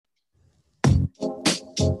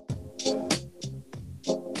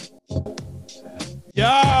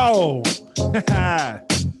Yo!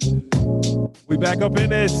 We back up in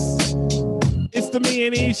this. It's the Me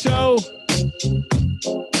and E show.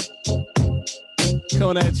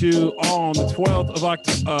 Coming at you on the 12th of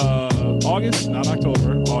August, not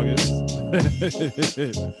October, August.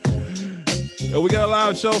 And we got a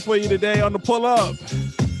live show for you today on the Pull Up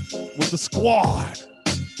with the squad.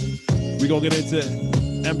 We're going to get into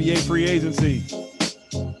NBA free agency.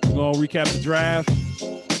 We're going to recap the draft.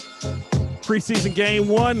 Preseason game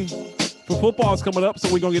one for football is coming up,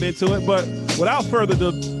 so we're going to get into it. But without further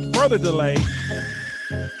delay,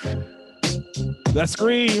 that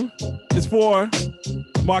scream is for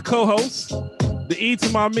my co-hosts, the E to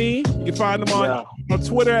my me. You can find them on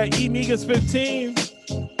Twitter at eNegas15.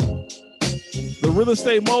 The real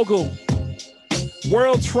estate mogul,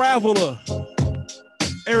 world traveler,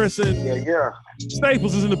 Harrison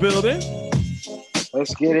Staples is in the building.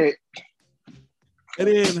 Let's get it. And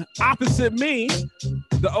then opposite me,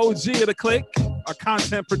 the OG of the clique, our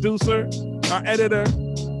content producer, our editor.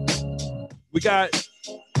 We got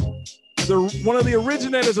one of the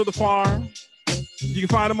originators of the farm. You can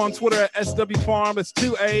find him on Twitter at SW Farm. It's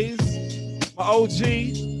 2 A's. My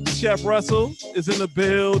OG, Chef Russell, is in the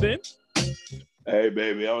building. Hey,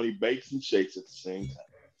 baby, I only bakes and shakes at the same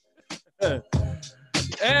time.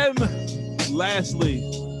 And lastly,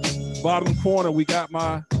 bottom corner, we got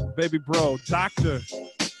my baby bro, Doctor.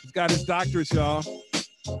 He's got his doctorate, y'all.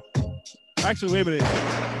 Actually, wait a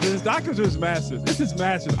minute. His doctors or his masters? It's his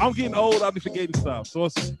masters. I'm getting old. I'll be forgetting stuff. So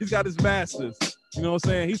he's got his masters. You know what I'm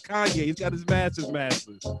saying? He's Kanye. He's got his masters.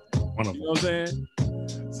 You know what I'm saying?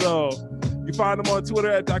 So you find him on Twitter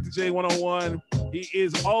at Dr. J101. He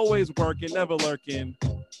is always working, never lurking.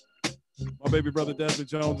 My baby brother Desmond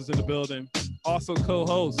Jones is in the building. Also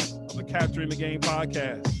co-host of the Capturing the Game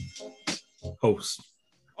podcast. Host.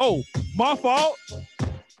 Oh, my fault.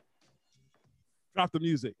 Drop the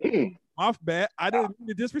music. My bad. I didn't mean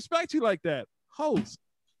to disrespect you like that. Host.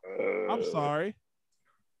 I'm sorry.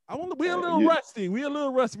 We're a little rusty. We're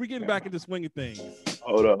We're getting back into swing of things.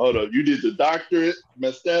 Hold up. You did the doctorate,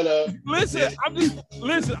 messed that up. Listen,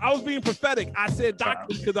 I was being prophetic. I said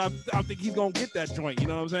doctor because I think he's gonna get that joint. You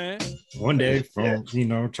know what I'm saying? One day try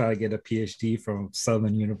to get a PhD from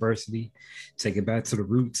Southern University, take it back to the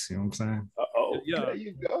roots. You know what I'm saying? Yeah. There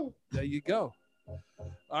you go. There you go.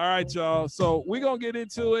 All right, y'all. So we're gonna get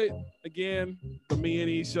into it again. The Me and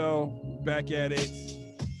E show, back at it.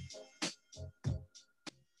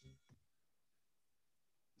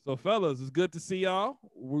 So, fellas, it's good to see y'all.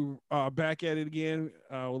 We are back at it again,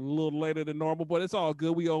 a little later than normal, but it's all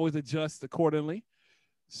good. We always adjust accordingly.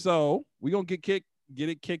 So, we're going to get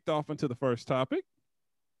it kicked off into the first topic.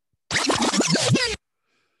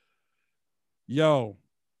 Yo,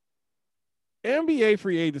 NBA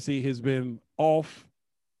free agency has been off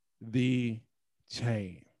the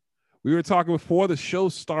chain. We were talking before the show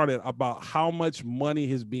started about how much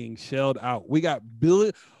money is being shelled out. We got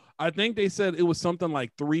I think they said it was something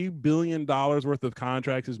like $3 billion worth of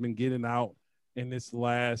contracts has been getting out in this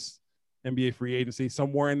last NBA free agency,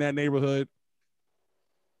 somewhere in that neighborhood.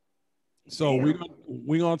 So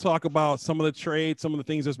we're going to talk about some of the trades, some of the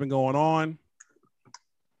things that's been going on,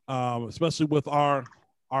 especially with our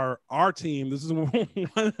team. This is one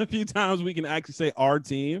of the few times we can actually say our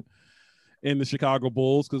team in the Chicago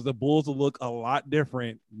Bulls, because the Bulls will look a lot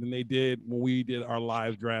different than they did when we did our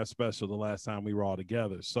live draft special the last time we were all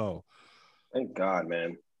together. So thank God,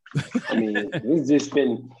 man. I mean, it's just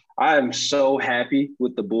been, I am so happy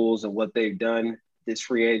with the Bulls and what they've done this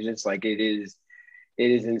free agents. Like it is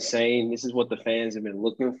insane. This is what the fans have been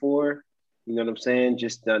looking for. You know what I'm saying?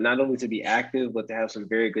 Just not only to be active, but to have some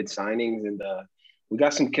very good signings. And we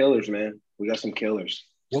got some killers, man. We got some killers.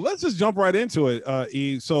 Well, let's just jump right into it,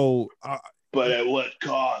 E. So, but at what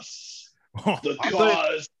cost? The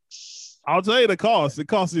cost. I'll tell you the cost. It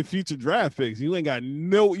costs you future draft picks. You got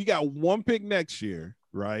one pick next year,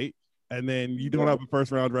 right? And then you don't have a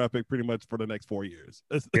first round draft pick pretty much for the next 4 years.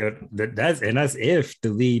 That's if the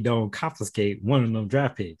league don't confiscate one of them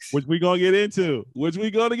draft picks, which we gonna get into.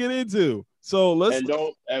 So let's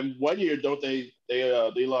and 1 year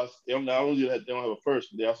they lost. They don't have a first,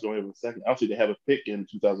 but they also don't have a second. Obviously, they have a pick in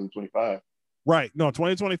 2025. Right. No,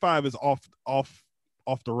 2025 is off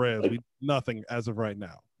the rails. Nothing as of right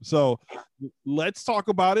now. So let's talk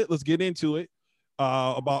about it. Let's get into it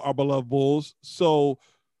about our beloved Bulls. So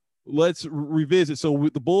let's revisit. So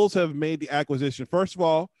the Bulls have made the acquisition. First of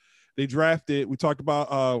all, they drafted. We talked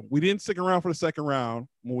about. We didn't stick around for the second round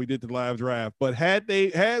when we did the live draft, but had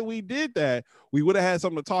we did that, we would have had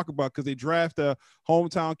something to talk about because they drafted a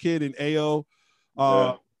hometown kid in AO.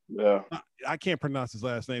 Yeah. I can't pronounce his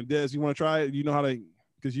last name. Des, you want to try it? You know how to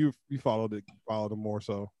because you followed him more.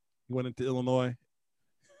 So he went into Illinois.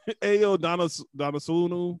 Ayo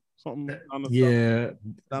Donasunu something. Yeah.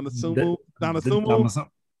 Donasumu.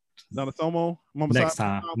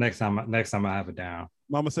 Next time I have it down.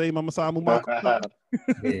 Mama Sa Mumako.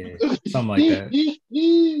 Yeah, something like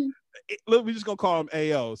that. Look, we're just gonna call him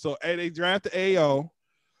AO. So they drafted AO,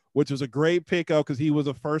 which was a great pickup because he was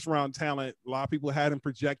a first round talent. A lot of people had him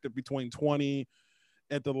projected between 20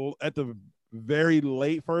 at the very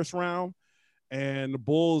late first round. And the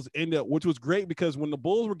Bulls ended up, which was great because when the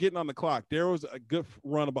Bulls were getting on the clock, there was a good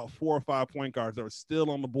run, about 4 or 5 point guards that were still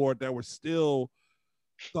on the board that were still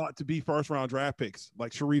thought to be first round draft picks,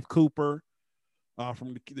 like Sharif Cooper,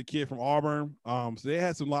 from the kid from Auburn. So they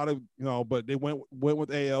had some lot of, but they went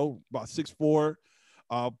with AO, about 6'4",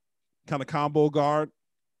 kind of combo guard.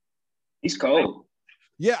 He's cold.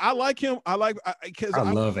 Yeah, I like him. I love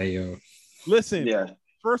AO. Listen,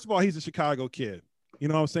 first of all, he's a Chicago kid. You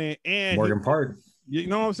know what I'm saying? And Morgan Park. You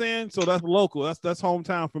know what I'm saying? So that's local. That's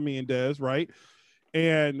hometown for me and Dez, right?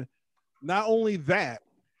 And not only that,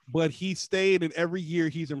 but he stayed, and every year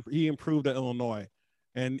he improved at Illinois,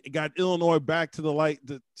 and it got Illinois back to the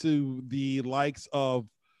likes of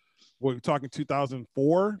what we're talking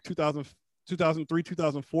 2004, 2003,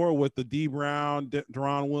 2004 with the D Brown,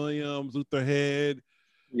 Deron Williams, Luther Head.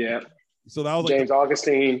 Yeah. So that was James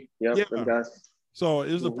Augustine. Yep. Yeah. So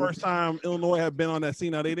it was the first time Illinois had been on that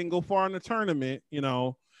scene. Now they didn't go far in the tournament,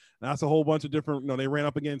 That's a whole bunch of different, they ran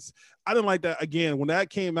up against. I didn't like that. Again, when that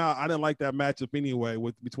came out, I didn't like that matchup anyway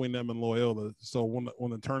between them and Loyola. So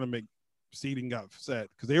when the tournament seeding got set,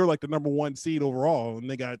 because they were like the number 1 seed overall, and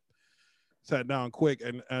they got sat down quick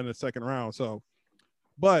in the second round. So,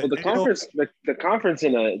 but the conference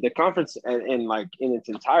in like in its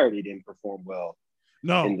entirety didn't perform well.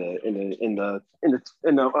 No, in the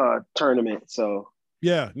tournament. So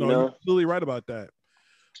yeah, no, you're absolutely right about that.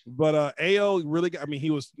 But AO really got, he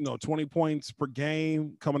was 20 points per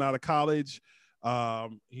game coming out of college.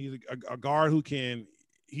 He's a guard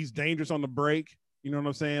he's dangerous on the break. You know what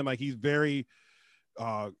I'm saying? Like he's very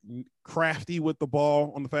crafty with the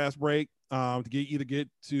ball on the fast break to get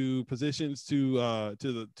to positions to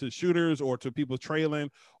shooters or to people trailing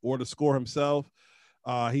or to score himself.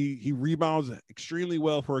 He rebounds extremely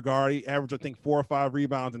well for a guard. He averaged, I think, 4 or 5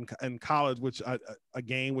 rebounds in college, which a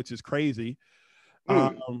game, which is crazy.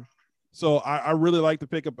 So I really like to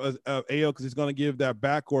pick up AO because he's going to give that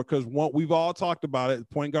backcourt. Because we've all talked about it,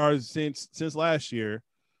 point guards since last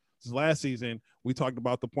season. We talked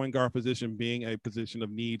about the point guard position being a position of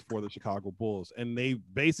need for the Chicago Bulls, and they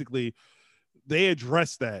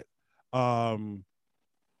addressed that.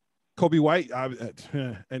 Kobe White,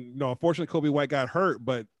 unfortunately, Kobe White got hurt.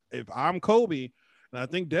 But if I'm Kobe, and I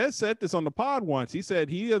think Des said this on the pod once, he said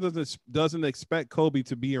he doesn't expect Kobe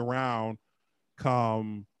to be around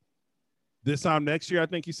come this time next year. I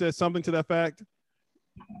think he said something to that fact.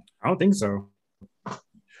 I don't think so.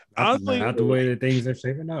 Honestly, not the way that things are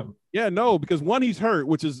shaping up. Yeah, no, because one, he's hurt,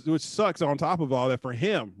 which sucks on top of all that for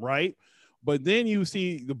him, right? But then you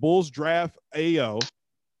see the Bulls draft AO,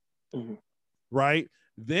 right?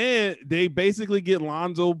 Then they basically get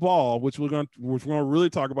Lonzo Ball, which we're gonna really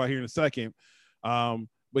talk about here in a second. But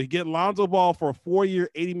you get Lonzo Ball for a 4-year,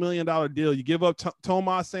 $80 million deal. You give up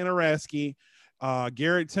Tomas Satoransky,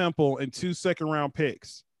 Garrett Temple, and 2 second-round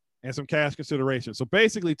picks and some cash consideration. So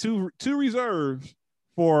basically, two reserves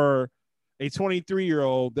for a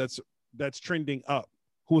 23-year-old that's trending up,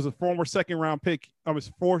 who was a former second-round pick.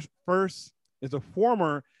 Is a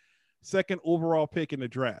former second overall pick in the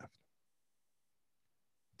draft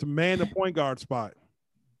to man the point guard spot.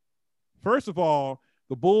 First of all,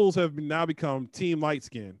 the Bulls have now become team light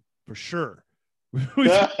skin for sure.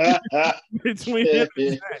 Between him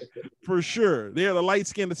and Zach, for sure. They're the light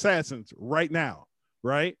skinned assassins right now,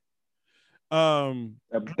 right? The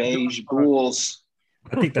beige Bulls.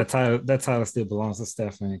 I think that title still belongs to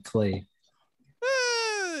Stephen and Clay.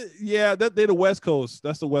 Yeah, they're the West Coast.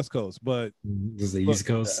 That's the West Coast, but this is the East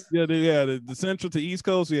Coast. Yeah, the Central to East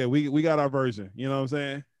Coast. Yeah, we got our version. You know what I'm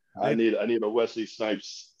saying? I need a Wesley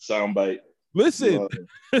Snipes soundbite. Listen,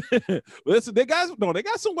 listen. They got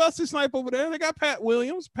some Wesley Snipes over there. They got Pat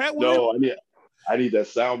Williams. No, I need that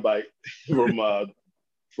soundbite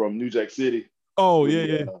from New Jack City. Oh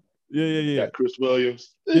yeah. Got Chris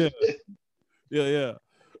Williams. Yeah.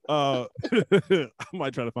 I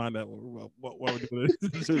might try to find that one while we're doing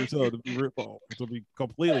this show to be rip off. To be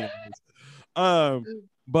completely honest.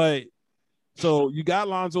 But so you got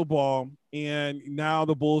Lonzo Ball, and now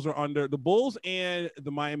the Bulls and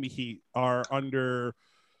the Miami Heat are under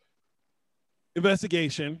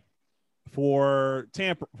investigation for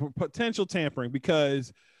potential tampering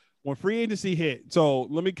because when free agency hit, so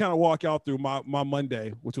let me kind of walk y'all through my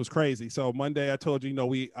Monday, which was crazy. So Monday, I told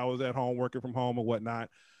you, I was at home working from home and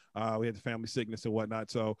whatnot. We had the family sickness and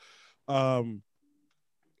whatnot. So I'm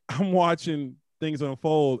watching things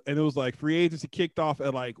unfold, and it was like free agency kicked off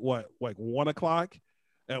at like 1 o'clock.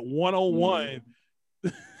 At 1:01,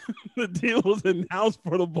 the deal was announced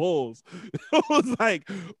for the Bulls. It was like,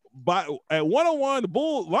 at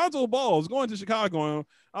 1:01, Lonzo Ball was going to Chicago.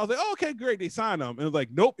 I was like, oh, okay, great, they signed him. And it was like,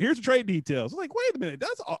 nope, here's the trade details. I was like, wait a minute,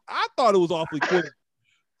 I thought it was awfully quick.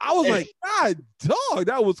 I was like, God, dog,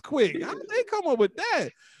 that was quick. How did they come up with that?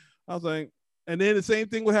 I was like, and then the same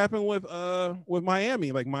thing would happen with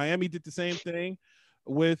Miami. Like Miami did the same thing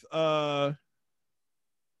with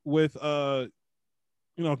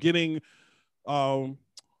getting Lowry.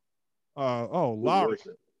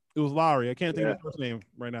 It was Lowry. I can't think of his first name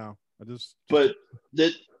right now. But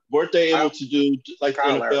weren't they able to do like the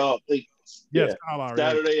NFL? Yes, Kyle Lowry.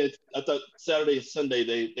 Saturday, I thought Saturday and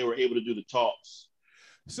Sunday they were able to do the talks.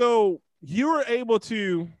 So you were able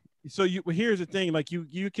to. So here's the thing: like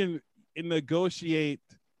you can negotiate.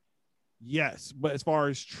 Yes, but as far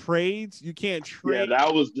as trades, you can't trade. Yeah,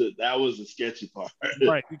 that was the sketchy part.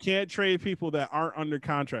 Right, you can't trade people that aren't under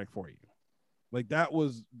contract for you. Like that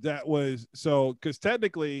was so, because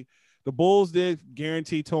technically the Bulls did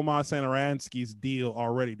guarantee Tomas Satoransky's deal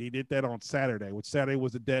already. They did that on Saturday, which Saturday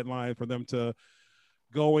was the deadline for them to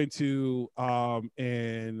go into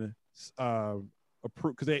and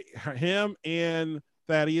approve, because him and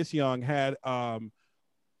Thaddeus Young had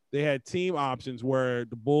they had team options where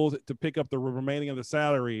the Bulls, to pick up the remaining of the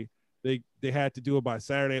salary, they had to do it by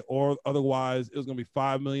Saturday, or otherwise it was going to be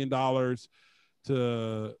 $5 million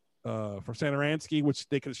for Satoransky, which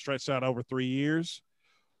they could have stretched out over 3 years,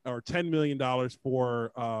 or $10 million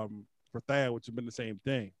for Thad, which has been the same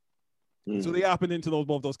thing. Mm. So they opted into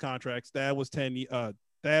both those contracts. Thad was about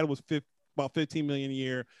 $15 million a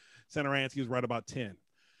year. Satoransky was right about 10.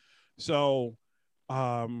 So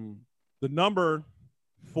the number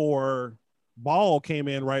for Ball came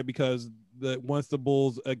in right because once the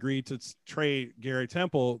Bulls agreed to trade Gary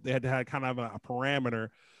Temple, they had to have kind of a parameter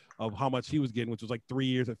of how much he was getting, which was like 3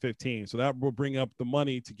 years at 15. So that will bring up the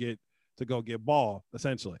money to go get Ball,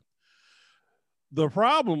 essentially. The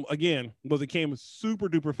problem, again, was it came super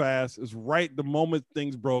duper fast. It was right the moment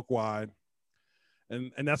things broke wide.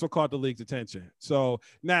 And that's what caught the league's attention. So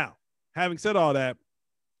now, having said all that,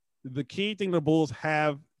 the key thing the Bulls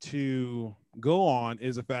have to go on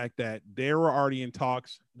is the fact that they were already in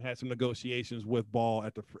talks and had some negotiations with Ball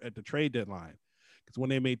at the trade deadline. Because when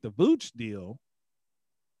they made the Vooch deal,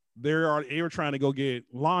 they were trying to go get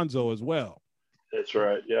Lonzo as well. That's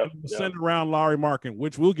right. Yeah. Send around Lauri Markkanen,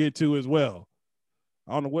 which we'll get to as well.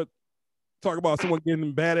 I don't know what. Talk about someone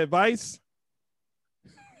getting bad advice.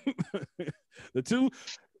 The two.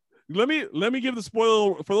 Let me give the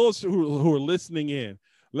spoiler for those who are listening in.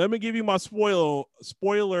 Let me give you my spoiler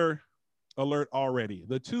alert already.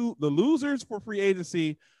 The losers for free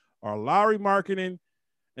agency are Lauri Markkanen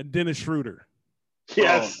and Dennis Schroeder.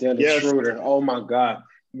 Yes, Dennis Schroeder. Oh my God.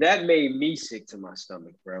 That made me sick to my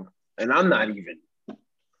stomach, bro. And I'm not even, you know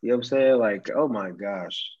what I'm saying? Like, oh my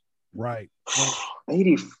gosh. Right.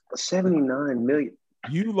 79 million.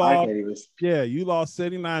 You lost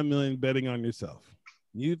 79 million betting on yourself.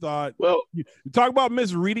 You thought, well, you talk about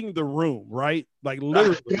misreading the room, right? Like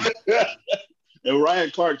literally. And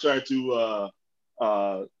Ryan Clark tried to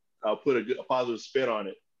put a positive spin on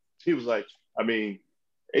it. He was like, I mean,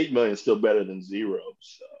 8 million is still better than 0.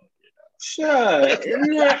 So. Shut,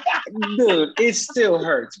 dude! It still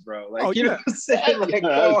hurts, bro. Like know what I'm saying? Like,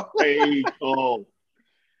 painful.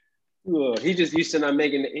 He just used to not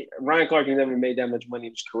making. Ryan Clark never made that much money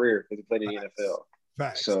in his career because he played in the NFL.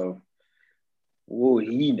 Facts. So,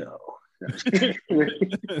 he know.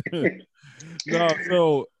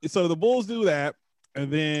 No, so the Bulls do that,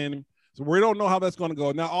 and then so we don't know how that's going to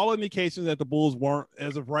go. Now, all indications that the Bulls weren't,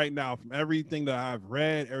 as of right now, from everything that I've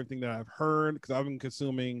read, everything that I've heard, because I've been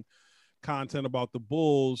consuming content about the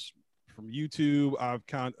Bulls from YouTube. I've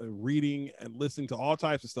reading and listening to all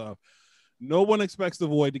types of stuff. No one expects the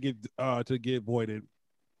void to get voided.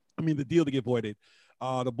 I mean, the deal to get voided.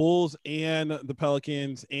 The Bulls and the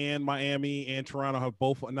Pelicans and Miami and Toronto have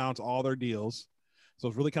both announced all their deals. So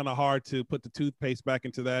it's really kind of hard to put the toothpaste back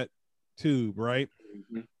into that tube, right?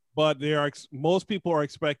 Mm-hmm. But most people are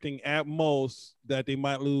expecting at most that they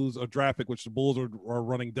might lose a draft pick, which the Bulls are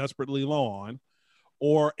running desperately low on,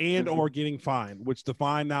 or getting fined, which the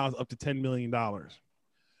fine now is up to $10 million.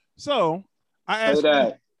 So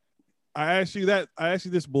I asked you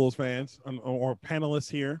this, Bulls fans or panelists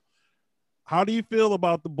here. How do you feel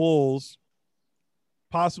about the Bulls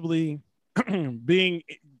possibly being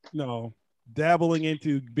dabbling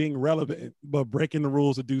into being relevant, but breaking the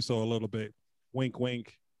rules to do so a little bit. Wink,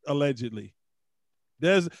 wink. Allegedly.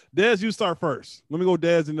 Dez, you start first. Let me go,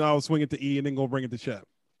 Dez, and then I'll swing it to E, and then go bring it to Shep.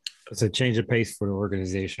 It's a change of pace for the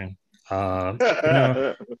organization.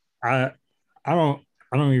 I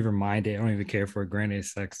don't even mind it. I don't even care for it. Granted, it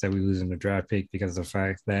sucks that we lose in the draft pick because of the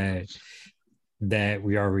fact that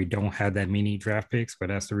we already don't have that many draft picks, but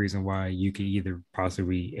that's the reason why you can either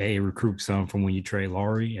possibly A, recruit some from when you trade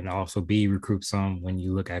Laurie, and also B, recruit some when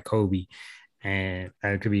you look at Kobe. And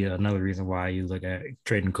that could be another reason why you look at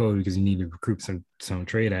trading Kobe, because you need to recruit some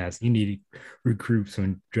trade ads. You need to recruit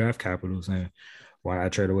some draft capitals. And why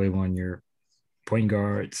not trade away one of your point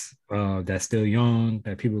guards that's still young,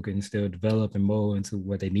 that people can still develop and mold into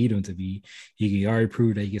what they need them to be. He already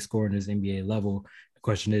proved that he can score in this NBA level. The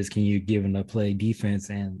question is, can you give him to play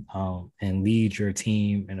defense and lead your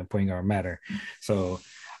team in a point guard matter? So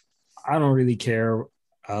I don't really care.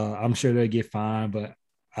 I'm sure they'll get fined, but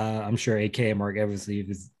I'm sure AK and Mark Eversley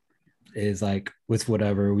is like, with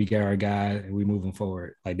whatever, we got our guy and we moving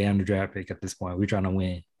forward. Like, damn the draft pick at this point. We're trying to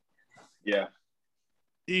win. Yeah.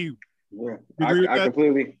 Yeah. I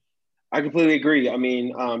completely agree. I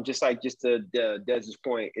mean, just to Dez's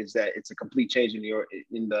point, is that it's a complete change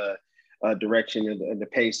in the direction and the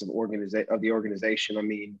pace of the organization. I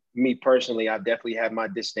mean, me personally, I definitely have my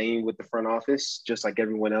disdain with the front office, just like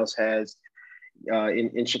everyone else has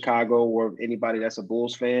in Chicago, or anybody that's a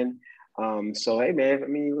Bulls fan. So hey, man, I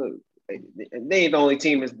mean, look, they ain't the only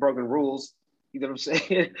team that's broken rules. You know what I'm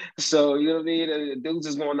saying? So, you know what I mean? The dudes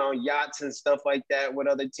is going on yachts and stuff like that with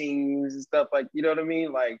other teams and stuff like, you know what I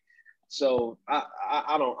mean? Like, so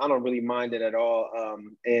I don't really mind it at all.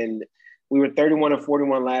 And we were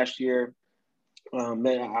 31-41 last year.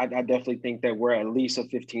 Man, I definitely think that we're at least a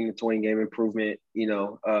 15 to 20 game improvement,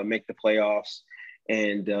 make the playoffs,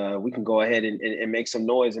 and we can go ahead and make some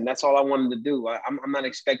noise. And that's all I wanted to do. I'm not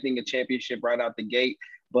expecting a championship right out the gate,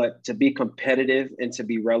 but to be competitive and to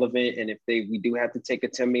be relevant. And if we do have to take a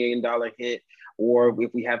 $10 million hit, or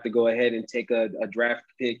if we have to go ahead and take a draft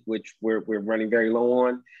pick, which we're running very low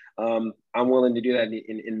on, I'm willing to do that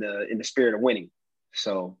in the spirit of winning.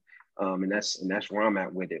 So, and that's where I'm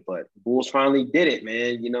at with it. But Bulls finally did it,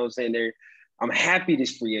 man. You know what I'm saying? I'm happy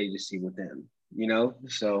this free agency with them,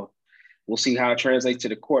 so we'll see how it translates to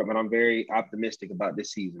the court, but I'm very optimistic about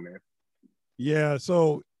this season, man. Yeah.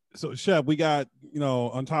 So Shep, we got,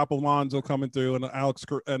 on top of Lonzo coming through, and Alex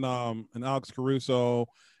Caruso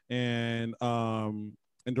and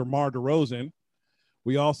DeMar DeRozan.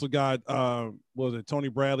 We also got Tony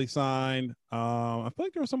Bradley signed. I feel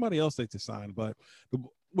like there was somebody else they just signed, but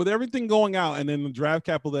with everything going out, and then the draft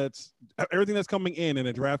capital everything that's coming in, and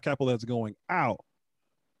the draft capital that's going out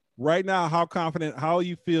right now, how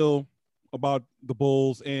you feel about the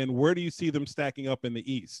Bulls, and where do you see them stacking up in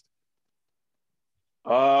the East?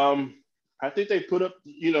 I think they put up,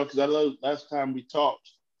 because I know last time we talked,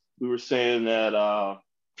 we were saying that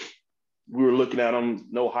we were looking at them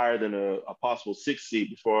no higher than a possible 6th seed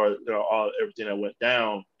before everything that went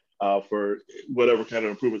down for whatever kind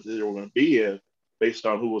of improvements they were going to be in, based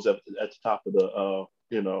on who was at the top of the,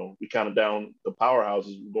 we counted down the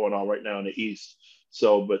powerhouses going on right now in the East.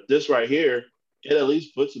 So, but this right here, it at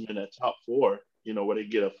least puts them in that top 4, where they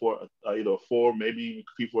get a 4, maybe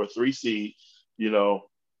compete for a 3 seed,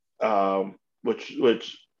 which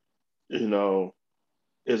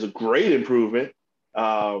is a great improvement.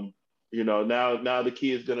 Now the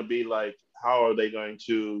key is going to be like, how are they going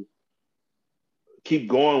to keep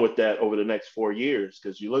going with that over the next 4 years?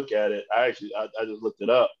 Because you look at it, I just looked it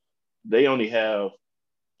up. They only have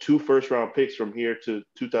 2 first-round picks from here to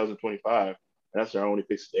 2025. That's their only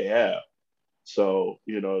picks they have. So,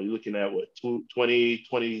 you're looking at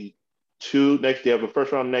 2022 next. They have a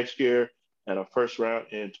first round next year and a first round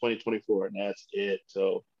in 2024, and that's it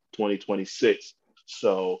till 2026.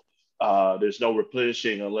 So there's no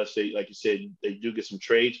replenishing unless they, like you said, they do get some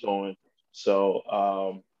trades going. So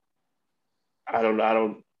I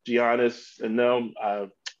don't, Giannis and them, I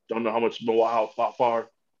don't know how long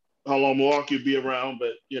Milwaukee will be around,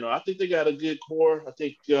 but I think they got a good core. I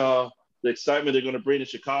think the excitement they're going to bring to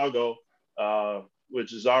Chicago,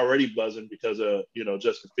 which is already buzzing because of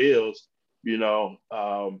Justin Fields,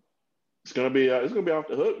 it's going to be off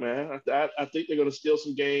the hook, man. I think they're going to steal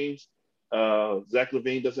some games. Zach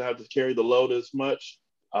LaVine doesn't have to carry the load as much,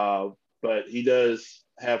 but he does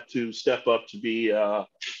have to step up to be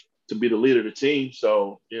the leader of the team.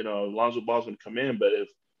 So Lonzo Ball's going to come in, but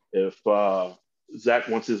if Zach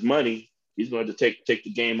wants his money, he's going to take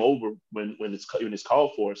the game over when it's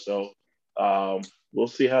called for. So we'll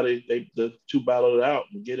see how the 2 battle it out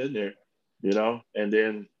and get in there, and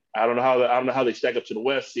then I don't know how they stack up to the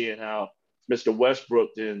West, seeing how Mr. Westbrook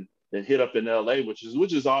then hit up in LA, which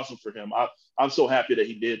is awesome for him. I'm so happy that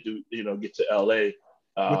he did get to LA.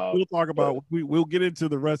 We'll talk about we'll get into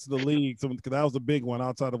the rest of the league because that was a big one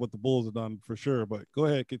outside of what the Bulls have done for sure. But go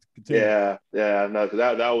ahead, continue. Yeah, no, because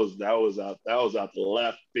that was out the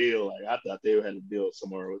left field. Like I thought they had to deal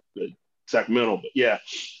somewhere with Sacramento, but yeah,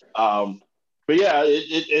 but yeah,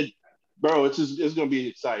 bro, it's gonna be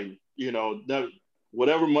exciting.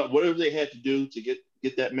 Whatever they had to do to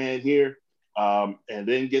get that man here, and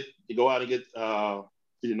then go out and get the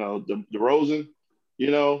DeRozan,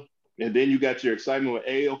 and then you got your excitement with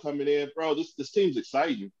Ayo coming in, bro. This team's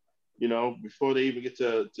exciting, before they even get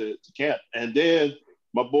to camp. And then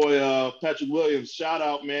my boy Patrick Williams, shout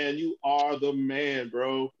out, man. You are the man,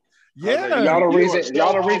 bro. Yeah. Like,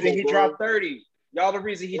 y'all the reason he dropped 30. Y'all the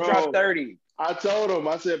reason he dropped 30. I told him,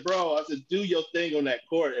 I said, do your thing on that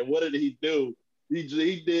court. And what did he do?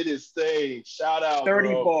 He did his thing. Shout out, 30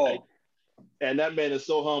 bro. ball. And that man is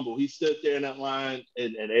so humble. He stood there in that line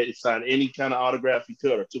and signed any kind of autograph he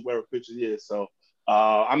could or took whatever picture he is. So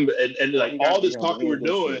all this talking we're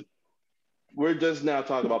doing, we're just now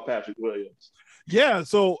talking about Patrick Williams. Yeah.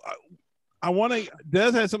 So I want to.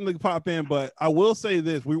 Des has something to pop in, but I will say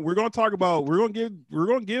this: we're going to talk about. We're going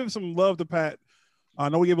to give some love to Pat. I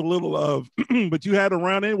know we give a little love, but you had a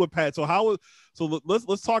round in with Pat. So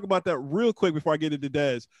let's talk about that real quick before I get into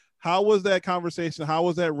Des. How was that conversation? How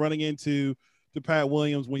was that running into Pat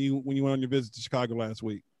Williams when you went on your visit to Chicago last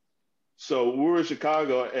week? So we were in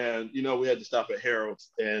Chicago, and we had to stop at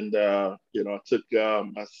Harold's, and I took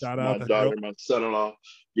my daughter, my son-in-law.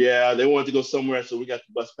 Yeah, they wanted to go somewhere, so we got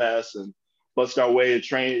the bus pass and bussed our way and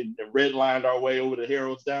trained and redlined our way over to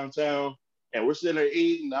Harold's downtown. And we're sitting there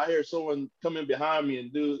eating. I hear someone come in behind me,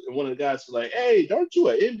 and one of the guys was like, "Hey, aren't you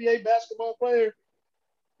an NBA basketball player?"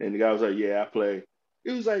 And the guy was like, "Yeah, I play."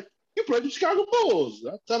 He was like, "You play the Chicago Bulls."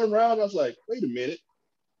 I turned around. I was like, "Wait a minute."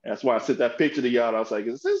 That's why I sent that picture to y'all. I was like,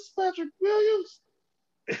 "Is this Patrick Williams?"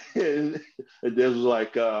 and Des was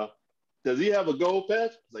like, "Does he have a gold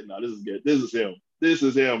patch?" I was like, "No, this is good. This is him. This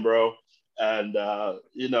is him, bro." And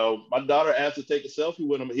my daughter asked to take a selfie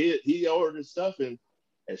with him. He ordered his stuff, and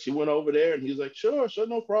she went over there, and he was like, "Sure,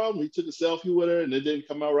 no problem." He took a selfie with her, and it didn't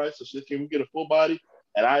come out right, so she said, "Can we get a full body?"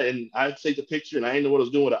 And I take the picture, and I didn't know what I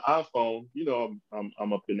was doing with an iPhone.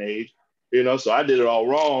 I'm up in age, so I did it all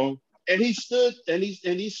wrong. And he stood and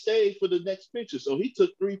he stayed for the next picture. So he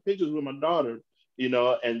took 3 pictures with my daughter,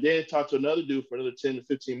 and then talked to another dude for another 10 to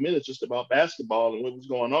 15 minutes just about basketball and what was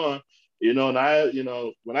going on. And I,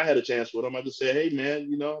 when I had a chance with him, I just said, "Hey man,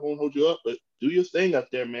 I won't hold you up, but do your thing up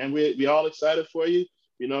there, man. We all excited for you.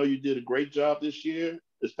 You did a great job this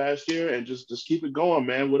past year, and just keep it going,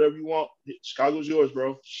 man. Whatever you want. Chicago's yours,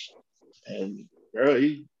 bro." And bro,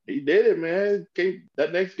 he did it, man.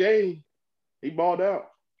 That next game, he balled out.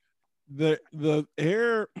 The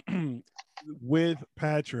air with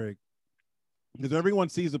Patrick, because everyone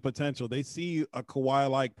sees the potential. They see a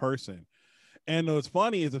Kawhi-like person. And what's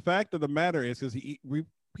funny is the fact of the matter is because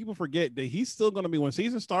people forget that he's still going to be, when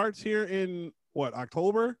season starts here in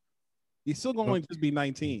October, he's still going to just be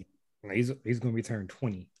 19. He's going to be turned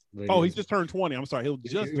 20. Oh, he's just turned 20. I'm sorry. He'll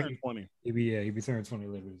just turn 20. He'll be turning 20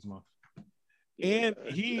 later this month.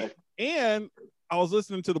 And I was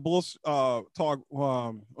listening to the Bulls talk.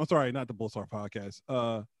 I'm sorry, not the Bulls Talk podcast.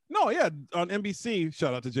 On NBC.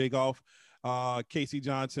 Shout out to Jay Golf, Casey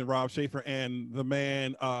Johnson, Rob Schaefer, and the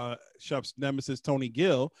man, Shep's nemesis, Tony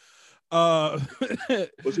Gill.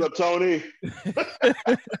 What's up, Tony?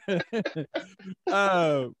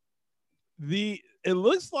 It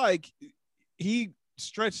looks like he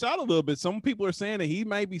stretched out a little bit. Some people are saying that he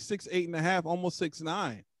might be 6'8.5", almost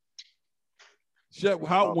 6'9". Shep,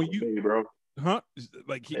 bro? Huh?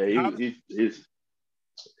 Like he's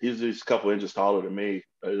a couple inches taller than me.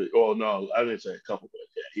 Well, no, I didn't say a couple, but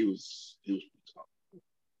yeah, he was tall.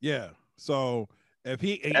 Yeah. So if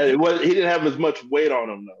he didn't have as much weight on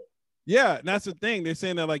him though. Yeah, and that's the thing. They're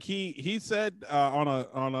saying that like he said on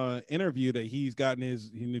a interview that he's gotten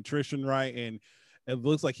his nutrition right, and it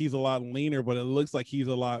looks like he's a lot leaner, but it looks like he's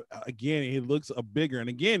a lot he looks bigger. And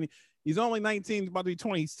again, he's only 19, about to be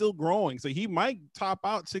 20. He's still growing. So he might top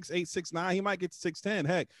out 6'8", 6'9". He might get to 6'10".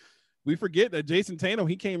 Heck, we forget that Jason Tatum,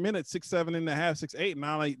 he came in at 6'7.5", 6'8".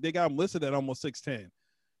 Now they got him listed at almost 6'10".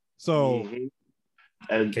 So,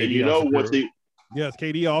 and yes,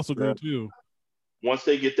 KD also grew too. Once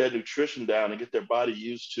they get that nutrition down and get their body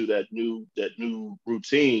used to that new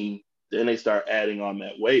routine, then they start adding on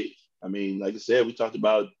that weight. I mean, like I said, we talked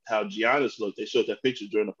about how Giannis looked. They showed that picture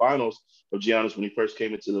during the finals of Giannis when he first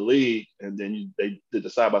came into the league, and then they did the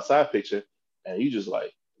side-by-side picture, and you just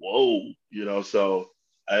like, whoa, So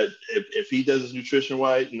if he does his nutrition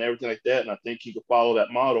right and everything like that, and I think he could follow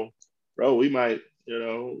that model, bro, we might,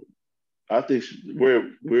 I think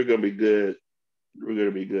we're gonna be good. We're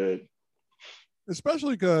gonna be good.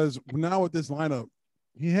 Especially because now with this lineup,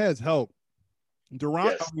 he has help.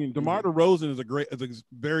 DeMar DeRozan is a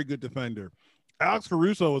very good defender. Alex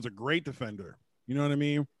Caruso is a great defender. You know what I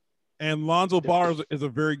mean? And Lonzo Ball is a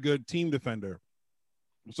very good team defender.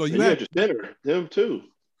 So you have your center, him too.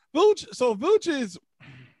 Vooch. So Vooch is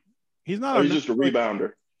he's not. He's just a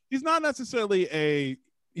rebounder. He's not necessarily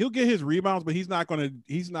he'll get his rebounds, but he's not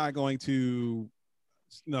going to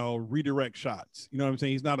redirect shots. You know what I'm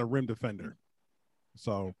saying? He's not a rim defender.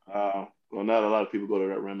 So well, not a lot of people go to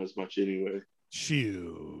that rim as much anyway.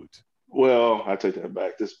 Shoot. Well, I take that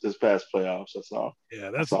back. This past playoffs, that's all.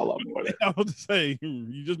 Yeah, that's all I'm more. I was to say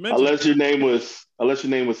you just mentioned. Unless your name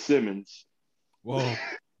was Simmons. Whoa,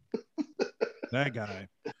 that guy.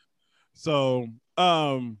 So,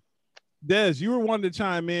 Des, you were wanting to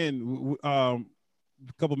chime in a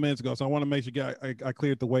couple minutes ago, so I want to make sure I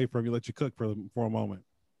cleared the way from you, let you cook for a moment.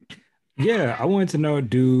 Yeah, I wanted to know: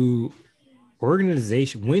 do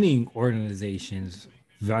winning organizations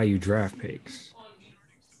value draft picks?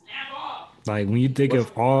 Like when you think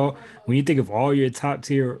of all your top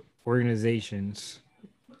tier organizations,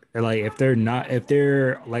 like if they're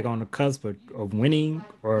like on the cusp of winning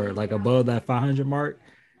or like above that 500 mark,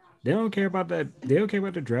 they don't care about that. They don't care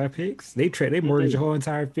about the draft picks. They mortgage the whole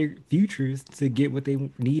entire futures to get what they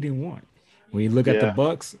need and want. When you look at the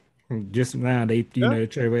Bucks, just now they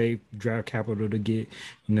trade away draft capital to get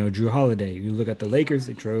Drew Holiday. You look at the Lakers,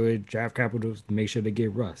 they trade away draft capital to make sure they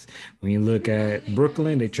get Russ. When you look at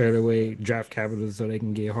Brooklyn, they trade away draft capital so they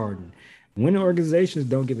can get Harden. Winning organizations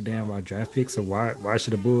don't give a damn about draft picks, so why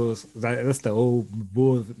should the Bulls? That's the old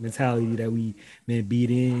Bulls mentality that we been beat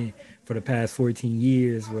in for the past 14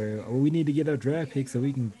 years, where we need to get our draft picks so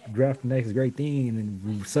we can draft the next great thing, and then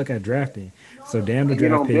we suck at drafting. So damn the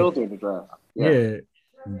draft pick. Build through the draft. Yeah,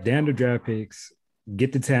 damn the draft picks.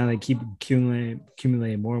 Get the talent, keep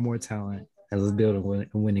accumulating more and more talent, and let's build a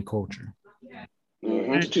winning culture.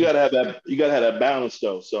 Mm-hmm. But you gotta have that. You gotta have that balance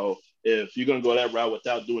though. So if you're gonna go that route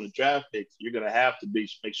without doing the draft picks, you're gonna have to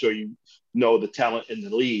make sure you know the talent in the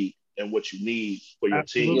league and what you need for your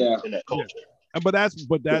team in that culture. Yeah. But that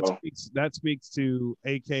speaks to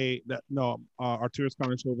Arturas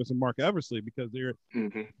Karnisovas and Mark Eversley, because they're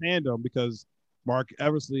tandem, because Mark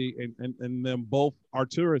Eversley and them both,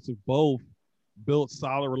 Arturas, have both built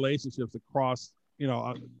solid relationships across the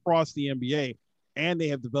NBA, and they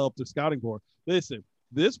have developed a scouting board. Listen,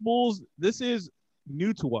 this is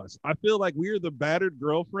new to us. I feel like we're the battered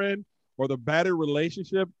girlfriend or the battered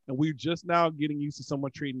relationship, and we're just now getting used to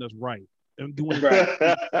someone treating us right and doing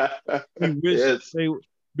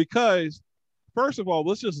because first of all,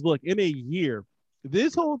 let's just look in a year.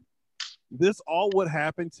 This all what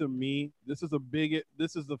happened to me. This is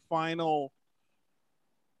the final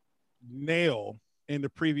nail in the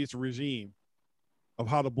previous regime of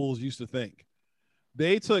how the Bulls used to think.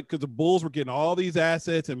 They took, because the Bulls were getting all these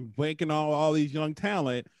assets and banking on all these young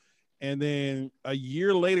talent, and then a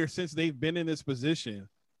year later, since they've been in this position,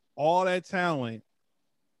 all that talent,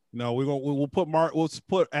 we'll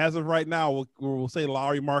put as of right now, we'll say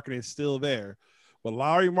Lauri Markkanen is still there, but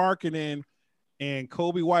Lauri Markkanen and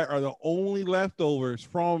Kobe White are the only leftovers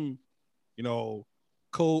from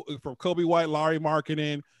Kobe White, Lauri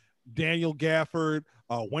Markkanen, Daniel Gafford,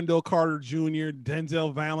 Wendell Carter Jr.,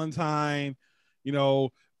 Denzel Valentine.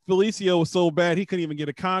 Felicio was so bad he couldn't even get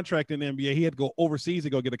a contract in the NBA. He had to go overseas to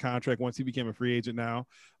go get a contract once he became a free agent. Now,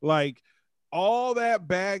 like all that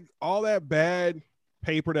bad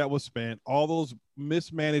paper that was spent, all those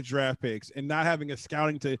mismanaged draft picks, and not having a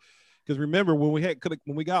scouting because remember when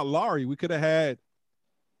we got Lauri, we could have had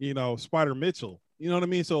Spider Mitchell. You know what I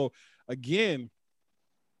mean? So again,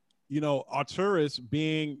 Arturas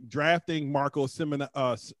drafting Marko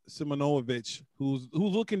Simonovic, who's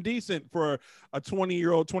looking decent for a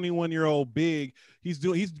 20-year-old, 21-year-old big. He's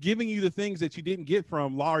giving you the things that you didn't get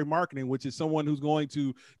from Lauri Markkanen, which is someone who's going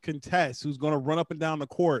to contest, who's going to run up and down the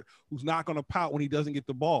court, who's not going to pout when he doesn't get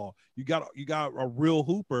the ball. You got a real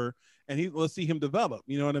hooper, and let's see him develop.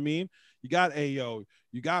 You know what I mean? You got Ayo,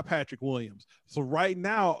 you got Patrick Williams. So right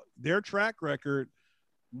now, their track record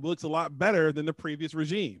looks a lot better than the previous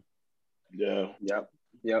regime. Yeah. Yep.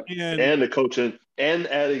 And the coaching, and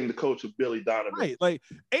adding the coach of Billy Donovan. Right. Like,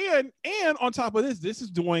 and on top of this is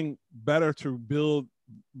doing better to build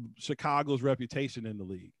Chicago's reputation in the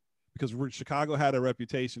league, because Chicago had a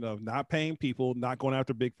reputation of not paying people, not going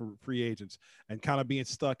after big free agents, and kind of being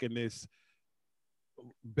stuck in this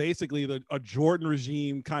basically a Jordan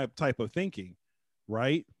regime type of thinking.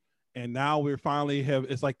 Right. And now we're finally have,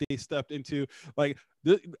 it's like they stepped into like,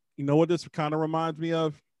 you know what this kind of reminds me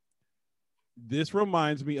of? This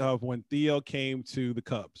reminds me of when Theo came to the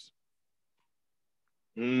Cubs.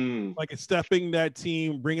 Like it's stepping that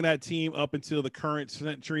team, bringing that team up until the current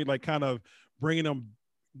century, like kind of bringing them,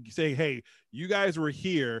 saying, hey, you guys were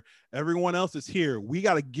here. Everyone else is here. We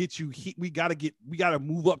got to get you. We got to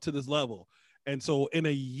move up to this level. And so in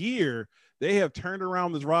a year, they have turned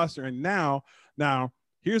around this roster. And now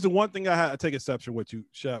here's the one thing I had to take exception with you,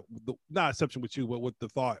 Shep. Not exception with you, but with the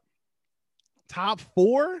thought. Top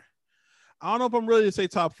 4? I don't know if I'm ready to say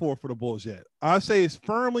top 4 for the Bulls yet. I say it's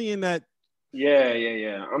firmly in that.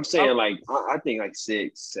 Yeah. I'm saying I think like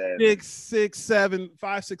 6, 7. 6, 7,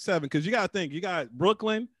 5, 6, 7. Because you got to think, you got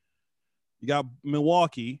Brooklyn, you got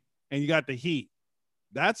Milwaukee, and you got the Heat.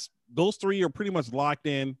 Those 3 are pretty much locked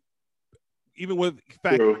in, even with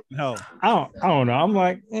factor in health. I don't know. I'm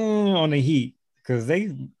like on the Heat because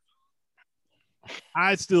they.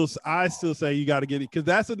 I still say you got to get it because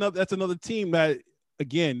that's another team that.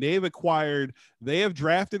 Again, they have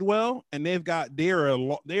drafted well, and they're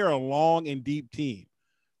a long and deep team.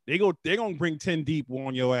 They're gonna bring 10 deep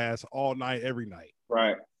on your ass all night, every night.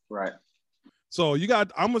 Right. So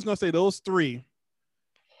I'm just gonna say those 3.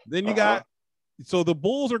 Then you got, so the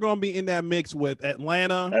Bulls are gonna be in that mix with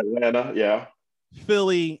Atlanta, yeah,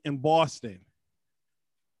 Philly, and Boston.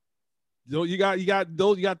 You got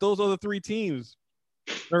those other 3 teams.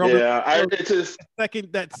 It's just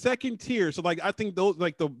second tier. So like I think those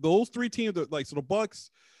those 3 teams are like, so the Bucks,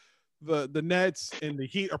 the Nets, and the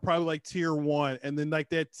Heat are probably like tier 1, and then like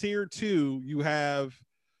that tier 2 you have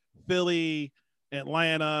Philly,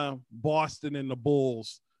 Atlanta, Boston, and the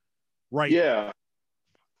Bulls. Right. Yeah,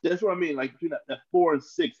 that's what I mean. Like between that 4 and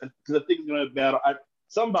 6, because I think it's gonna battle.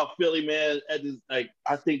 Something about Philly, man.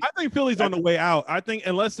 I think Philly's on the way out. I think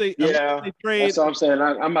unless they trade. That's what I'm saying.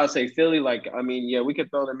 I'm about to say Philly. Like, I mean, yeah, we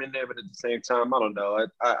could throw them in there, but at the same time, I don't know.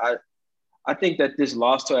 I think that this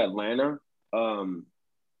loss to Atlanta,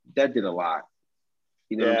 that did a lot.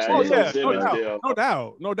 You know what I'm saying?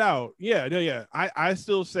 No doubt. Yeah. I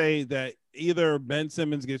still say that either Ben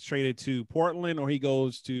Simmons gets traded to Portland or he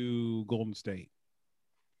goes to Golden State.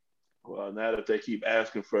 Well, now that they keep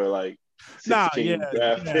asking for like. Draft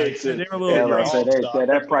picks and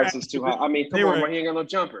that price is too high. I mean, come on, he ain't got no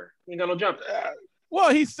jumper.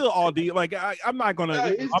 Well, he's still all D. Like I'm not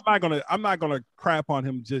gonna crap on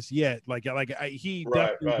him just yet. He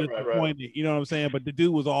definitely disappointed. You know what I'm saying? But the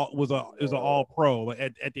dude was an all pro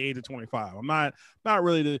at the age of 25. I'm not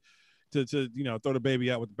really to throw the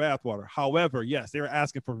baby out with the bathwater. However, yes, they were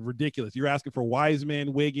asking for ridiculous. You're asking for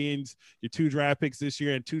Wiseman, Wiggins, your 2 draft picks this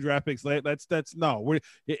year and 2 draft picks later.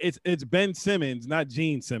 It's Ben Simmons, not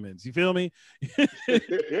Gene Simmons. You feel me? You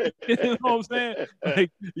know what I'm saying?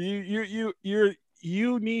 Like you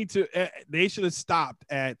need to. They should have stopped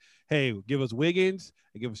at, hey, give us Wiggins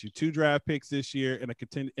and give us your 2 draft picks this year and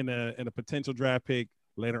a potential draft pick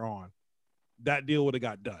later on. That deal would have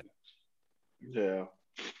got done.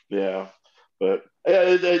 Yeah, but I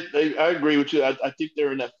agree with you. I think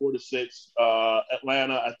they're in that 4 to 6.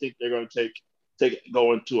 Atlanta, I think they're going to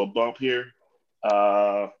go into a bump here,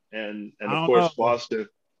 and of course Boston.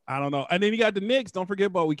 I don't know. And then you got the Knicks. Don't forget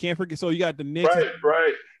about. We can't forget. So you got the Knicks.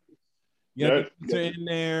 Right. You got the Knicks in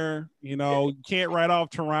there. You can't write off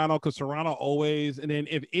Toronto because Toronto always. And then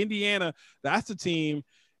if Indiana, that's the team.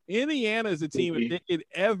 Indiana is a team. If they could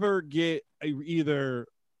ever get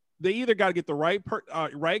they either got to get the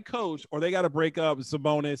right coach or they got to break up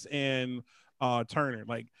Sabonis and Turner.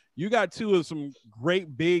 Like you got 2 of some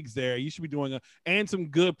great bigs there. You should be doing and some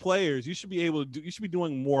good players. You should be able to do. You should be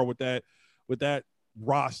doing more with that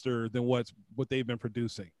roster than what they've been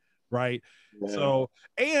producing, right? Yeah. So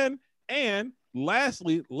and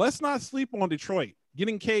lastly, let's not sleep on Detroit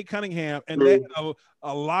getting Cade Cunningham, and they have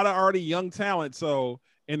a lot of already young talent. So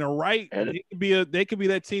in the right, they could be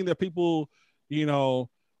that team that people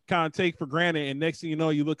kind of take for granted, and next thing you know,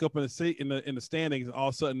 you look up in the standings, and all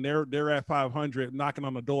of a sudden they're at 500, knocking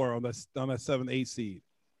on the door on that 7-8 seed.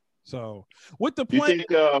 So with the plan,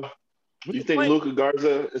 you think Luka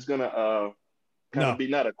Garza is gonna kind of be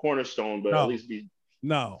not a cornerstone, but at least be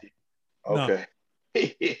okay?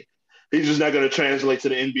 He's just not gonna translate to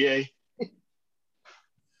the NBA.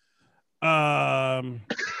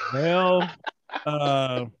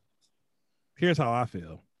 Here's how I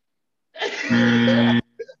feel. I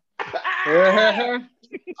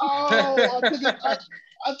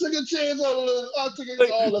took a chance on it. I took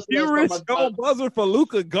it. You risked your buzzer for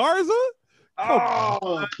Luka Garza?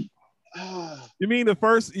 You mean the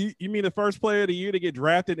first player of the year to get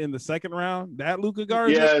drafted in the second round? That Luka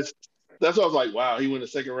Garza? That's why I was like, wow, he went the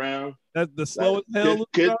second round. That's the slowest hell.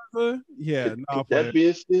 Yeah, could that be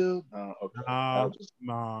a steal? No, okay.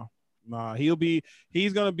 Nah.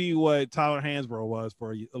 He's gonna be what Tyler Hansbrough was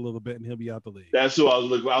for a little bit, and he'll be out the league. That's who I was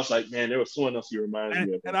looking. I was like, man, there was someone else he reminds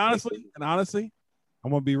me of. And honestly,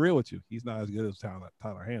 I'm gonna be real with you. He's not as good as Tyler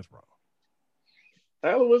Hansbrough.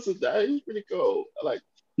 Tyler Winston, he's pretty cool.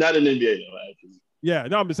 Not in the NBA though, actually. Yeah,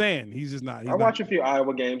 no, I'm just saying he's just not. I watched a few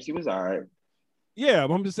Iowa games. He was all right. Yeah,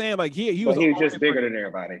 but I'm just saying he was just bigger than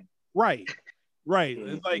everybody. Right.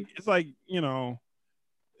 It's like it's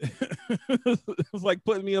like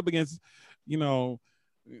putting me up against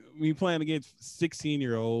me playing against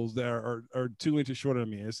 16-year-olds that are 2 inches shorter than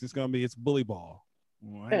me. It's bully ball.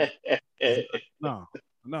 Right? No,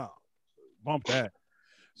 bump that.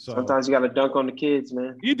 So sometimes you got to dunk on the kids,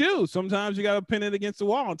 man. You do. Sometimes you got to pin it against the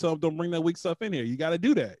wall and tell them don't bring that weak stuff in here. You got to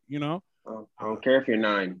do that. I don't care if you're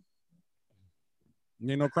 9.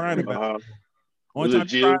 Ain't no crying about it. Only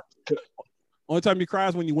time you cry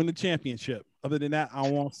is when you win the championship. Other than that, I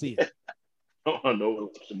won't see it.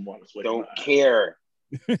 Don't care.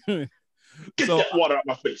 Get that water out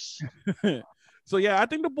my face. So yeah, I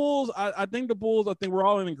think the Bulls. I think we're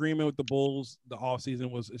all in agreement with the Bulls. The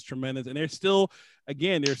offseason is tremendous, and there's still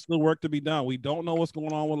work to be done. We don't know what's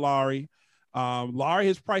going on with Lowry. Lowry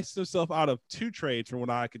has priced himself out of 2 trades from what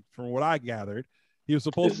I gathered. He was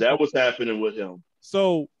supposed. Is that what's happening with him?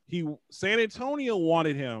 So San Antonio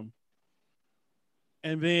wanted him,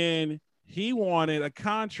 and then he wanted a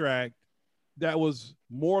contract that was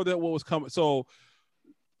more than what was coming. So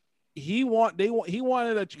he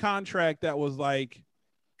wanted a contract that was like,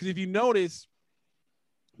 because if you notice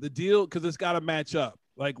the deal, because it's got to match up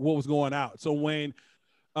like what was going out. So when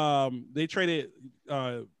they traded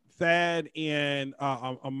Thad and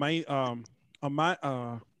I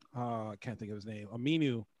can't think of his name,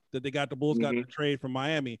 Aminu, that they got, the Bulls got the trade from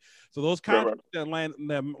Miami. So those contracts that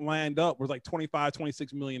lined up was like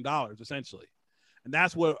 $26 million essentially, and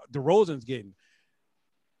that's what DeRozan's getting.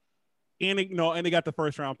 And they got the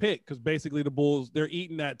first round pick because basically the Bulls, they're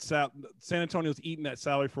eating that San Antonio's eating that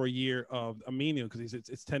salary for a year of Aminu because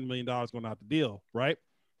it's $10 million going out the deal, right?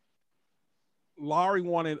 Lowry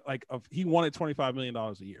wanted $25 million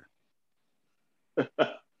a year.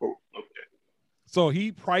 Okay. So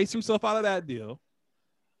he priced himself out of that deal.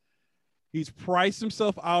 He's priced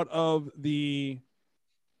himself out of the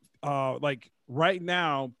right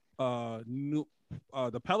now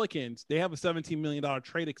the Pelicans, they have a $17 million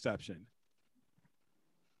trade exception.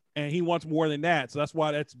 And he wants more than that. So that's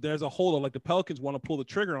why there's a holdup. Like the Pelicans want to pull the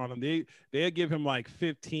trigger on him. They'll give him like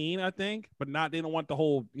 15, I think, but they don't want the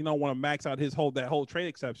whole, want to max out that whole trade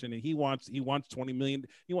exception. And he wants 20 million,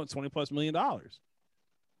 he wants $20+ million.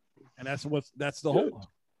 And that's the holdup.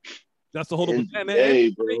 That's the holdup.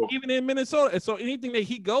 Even in Minnesota. And so anything that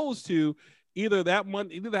he goes to, either that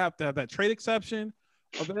month, either they have to have that trade exception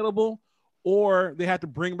available, or they have to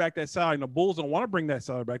bring back that salary. And the Bulls don't want to bring that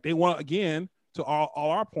salary back. They want, again, to all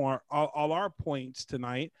our points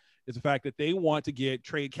tonight, is the fact that they want to get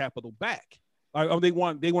trade capital back. They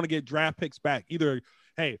want to get draft picks back. Either,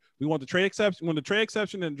 hey, we want the trade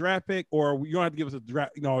exception and draft pick, or you don't have to give us a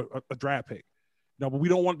draft pick. No, but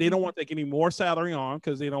they don't want to take any more salary on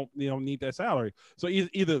because they don't need that salary. So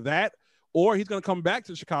either that, or he's going to come back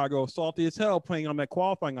to Chicago salty as hell, playing on that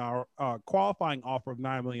qualifying offer of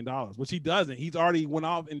 $9 million, which he doesn't. He's already went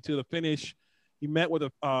off into the finish. He met with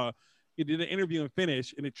he did an interview and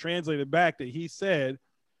finish, and it translated back that he said,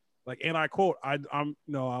 like, and I quote, I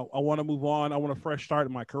want to move on. I want a fresh start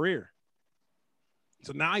in my career.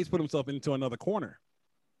 So now he's put himself into another corner.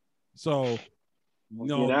 So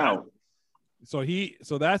that's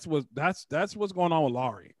what's going on with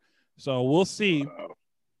Lowry. So we'll see.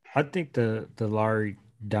 I think the Lowry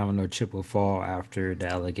domino chip will fall after the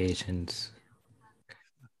allegations.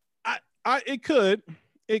 It could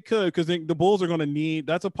because the Bulls are going to need,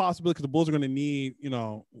 that's a possibility because the Bulls are going to need,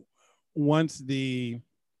 once they're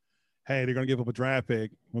going to give up a draft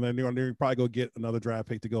pick, well, then they're going to probably go get another draft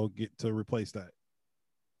pick to replace that.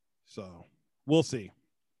 So we'll see.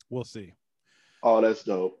 Oh, that's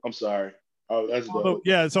dope. I'm sorry. Oh, that's dope.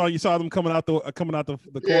 Yeah, so you saw them coming out the corner.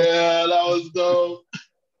 Yeah, that was dope.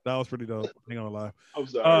 That was pretty dope. I ain't gonna lie. I'm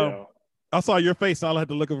sorry. I saw your face, so I had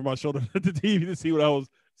to look over my shoulder at the TV to see what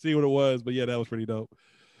it was. But yeah, that was pretty dope.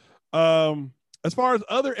 As far as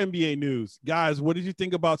other NBA news, guys, what did you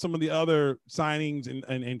think about some of the other signings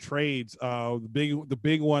and trades? The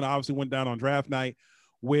big one obviously went down on draft night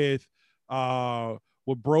with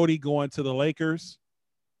Brody going to the Lakers.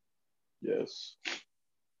 Yes.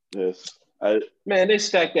 Man, they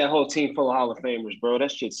stacked that whole team full of Hall of Famers, bro.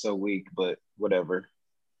 That shit's so weak, but whatever.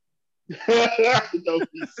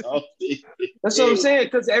 Don't be salty. That's what I'm saying.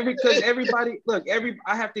 Because everybody, look,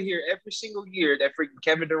 I have to hear every single year that freaking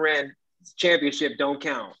Kevin Durant championship don't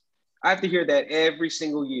count. I have to hear that every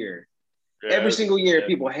single year. Yeah, every single year,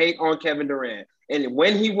 people hate on Kevin Durant. And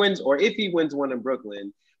when he wins, or if he wins one in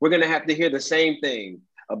Brooklyn, we're gonna have to hear the same thing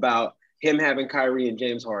about him having Kyrie and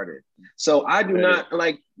James Harden. So I do not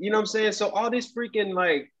like, you know what I'm saying? So all this freaking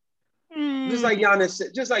like, just like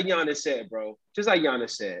Giannis said, bro. Just like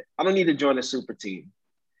Giannis said, I don't need to join a super team.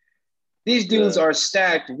 These dudes are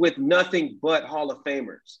stacked with nothing but Hall of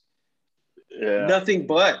Famers. Yeah. Nothing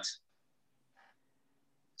but.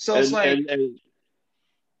 So it's like,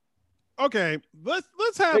 okay,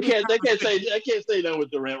 let's have. They can't say that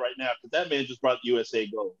with Durant right now because that man just brought USA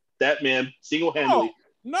gold. That man single-handedly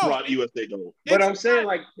brought USA gold. But I'm saying,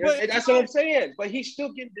 like, that's what I'm saying. But he's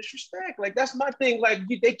still getting disrespect. Like, that's my thing. Like,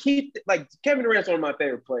 they keep, like, Kevin Durant's one of my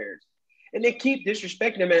favorite players. And they keep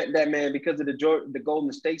disrespecting that man because of the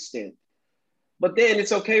Golden State stint. But then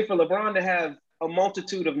it's okay for LeBron to have a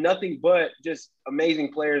multitude of nothing but just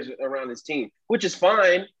amazing players around his team, which is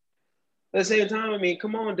fine. At the same time, I mean,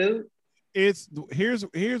 come on, dude. Here's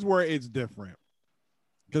where it's different.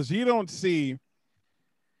 Because you don't see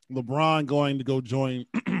LeBron going to go join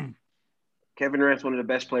Kevin Durant's one of the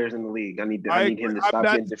best players in the league. I need him to stop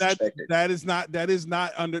getting disrespected.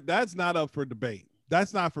 That's not up for debate.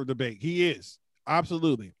 That's not for debate. He is.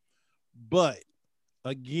 Absolutely. But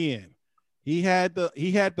again, he had the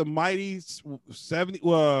mighty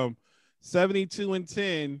 72-10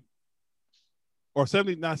 or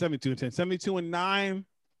 72-10, 72-9.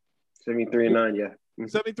 73-9, yeah.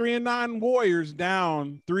 73-9 Warriors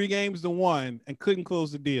down 3-1 and couldn't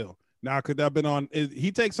close the deal. Now, could that have been on?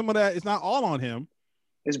 He takes some of that. It's not all on him.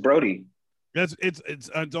 It's Brody. It's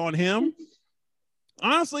on him.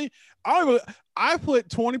 Honestly, I put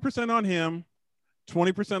 20% on him,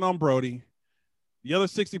 20% on Brody. The other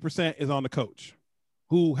 60% is on the coach,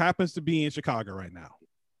 who happens to be in Chicago right now.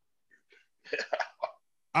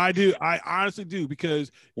 I do. I honestly do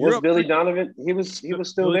because was Billy Donovan. He was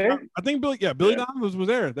still there. I think Billy Donovan was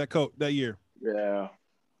there that year. Yeah.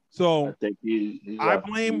 So I think I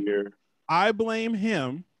blame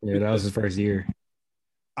him. Yeah, that was his first year.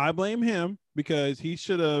 I blame him because he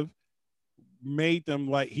should have made them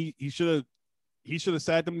like he should have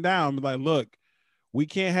sat them down and be like, look, we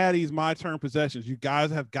can't have these my turn possessions. You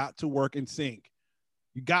guys have got to work in sync.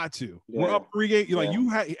 You got to. Yeah. We're up 3 games. Like you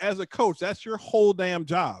had as a coach, that's your whole damn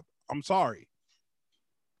job. I'm sorry,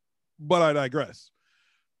 but I digress.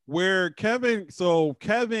 Where Kevin messed. I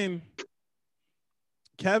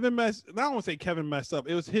don't want to say Kevin messed up.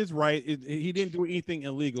 It was his right. He didn't do anything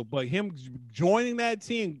illegal, but him joining that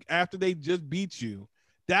team after they just beat you,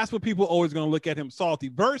 that's what people are always going to look at him salty.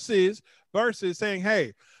 Versus saying,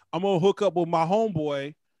 hey, I'm gonna hook up with my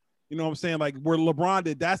homeboy. You know what I'm saying? Like where LeBron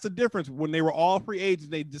did. That's the difference. When they were all free agents,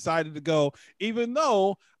 they decided to go. Even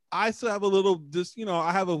though I still have a little, just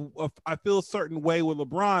I feel a certain way with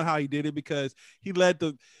LeBron how he did it because they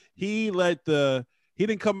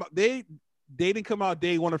didn't come out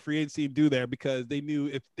day one of free agency and do that because they knew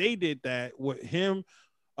if they did that with him,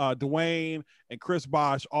 Dwayne and Chris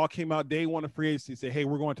Bosh all came out day one of free agency and said, hey,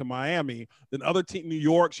 we're going to Miami. Then other team, New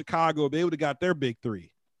York, Chicago, they would have got their big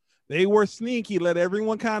three. They were sneaky, let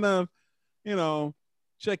everyone kind of,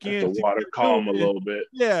 check in. The water calm a little bit.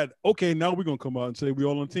 Yeah. Okay. Now we're gonna come out and say we're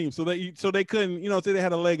all on the team. So they couldn't, say they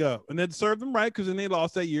had a leg up, and then served them right because then they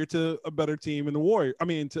lost that year to a better team in the Warriors. I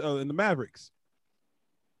mean, in the Mavericks,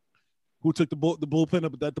 who took the bullpen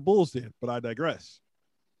up that the Bulls did. But I digress.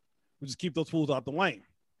 We just keep those fools out the lane.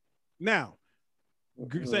 Now,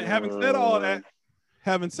 having said all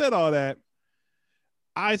that.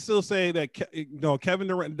 I still say that Kevin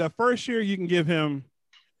Durant. The first year you can give him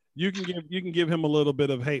a little bit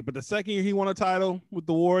of hate, but the second year he won a title with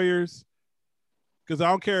the Warriors, because I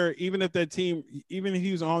don't care even if that team, even if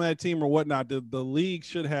he was on that team or whatnot, the league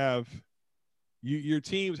should have your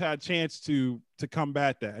teams had a chance to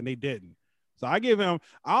combat that, and they didn't. So I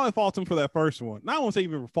only fault him for that first one. Not I won't say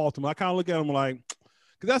even fault him. I kind of look at him like.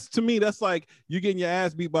 Because that's like you getting your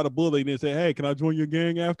ass beat by the bully and then say, hey, can I join your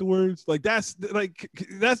gang afterwards? Like that's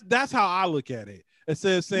how I look at it.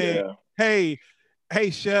 Instead of saying, hey,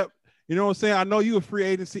 Shep, you know what I'm saying? I know you a free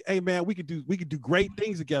agency. Hey man, we could do great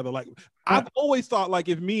things together. Like I've always thought like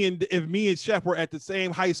if me and Shep were at the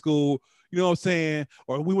same high school, you know what I'm saying,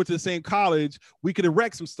 or we went to the same college, we could have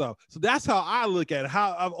wrecked some stuff. So that's how I look at it,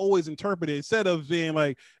 how I've always interpreted it, instead of being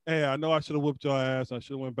like, hey, I know I should have whooped your ass. I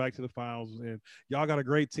should have went back to the finals, and y'all got a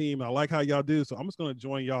great team. I like how y'all do, so I'm just going to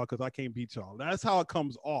join y'all because I can't beat y'all. That's how it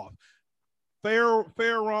comes off. Fair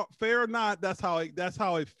or not, that's how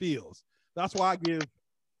it feels. That's why I give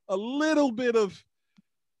a little bit of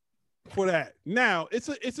for that. Now it's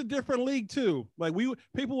a different league too. Like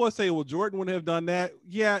people will say, well, Jordan wouldn't have done that.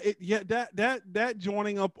 Yeah, that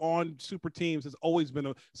joining up on super teams has always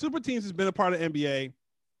been super teams has been a part of NBA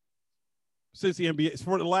since the NBA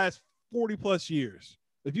for the last 40 plus years.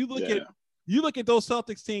 If you look at those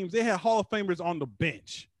Celtics teams, they had Hall of Famers on the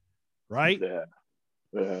bench, right? Yeah.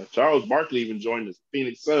 Charles Barkley even joined the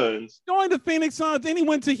Phoenix Suns. Then he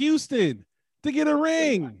went to Houston to get a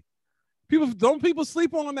ring. People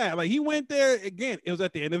sleep on that. Like he went there again. It was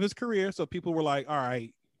at the end of his career, so people were like, "All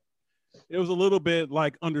right." It was a little bit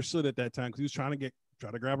like understood at that time because he was trying to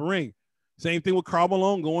grab a ring. Same thing with Karl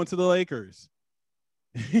Malone going to the Lakers.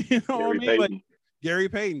 You know what I mean? Like Gary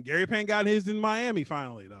Payton. Gary Payton got his in Miami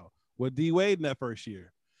finally though with D Wade in that first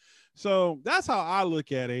year. So that's how I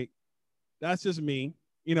look at it. That's just me,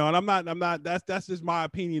 you know. And I'm not. That's just my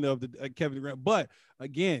opinion of the Kevin Durant. But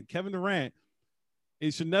again, Kevin Durant.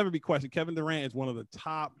 It should never be questioned. Kevin Durant is one of the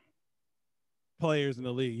top players in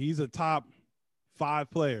the league. He's a top 5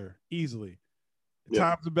 player easily.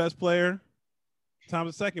 Time's the best player. Time's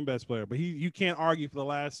the second best player. But you can't argue for the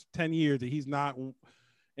last 10 years that he's not.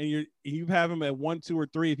 And you have him at 1, 2, or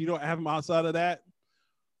 3. If you don't have him outside of that,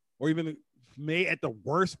 or even may at the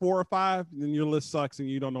worst 4 or 5, then your list sucks and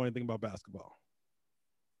you don't know anything about basketball.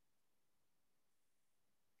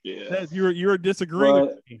 Yeah, you're disagreeing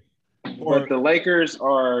with me. But the Lakers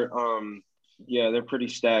are, they're pretty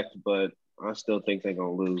stacked, but I still think they're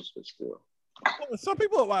gonna lose. But still, a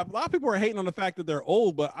lot of people are hating on the fact that they're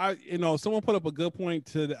old. But someone put up a good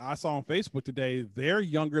point I saw on Facebook today. They're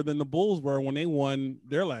younger than the Bulls were when they won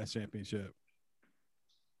their last championship.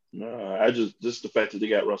 No, just the fact that they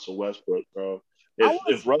got Russell Westbrook, bro.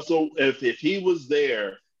 If he was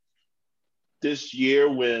there this year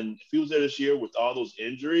with all those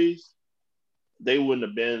injuries, they wouldn't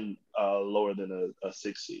have been lower than a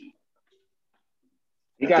 6 seed.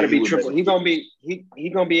 He got to be triple. He's gonna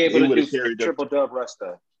be able to do triple dub rest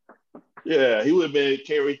up. Yeah, he would have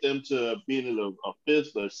carried them to being a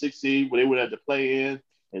 5th or 6th seed where they would have to play in,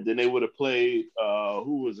 and then they would have played.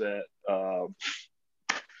 Who was that?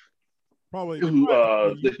 Probably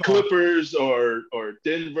the Clippers or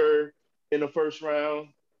Denver in the first round,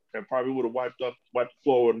 and probably would have wiped the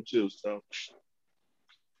floor with them too. So.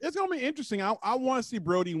 It's gonna be interesting. I want to see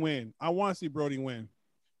Brody win. I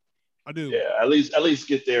do. Yeah, at least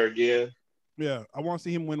get there again. Yeah, I want to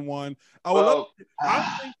see him win one. I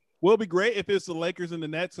think will be great if it's the Lakers and the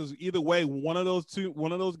Nets. Because either way, one of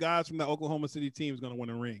those guys from the Oklahoma City team is gonna win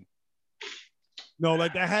a ring. No,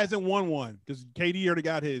 like that hasn't won one because KD already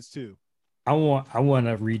got his too. I want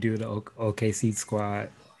to redo the OKC squad.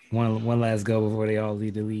 One last go before they all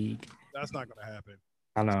leave the league. That's not gonna happen.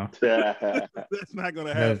 I know. That's not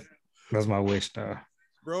gonna happen. That's my wish, though.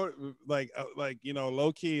 Bro, like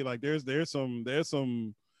low key, like there's some.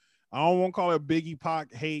 I don't want to call it Biggie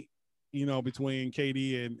Pac hate, between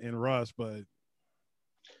KD and Russ, but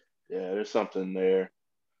yeah, there's something there.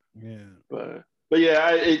 Yeah, but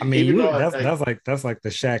yeah, that's like the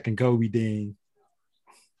Shaq and Kobe thing.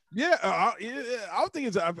 Yeah, I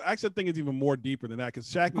actually think it's even more deeper than that because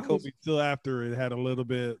Shaq and Kobe still after it had a little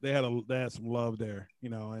bit. They had some love there,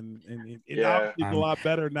 and obviously it's a lot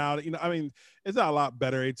better now. It's not a lot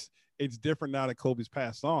better. It's different now that Kobe's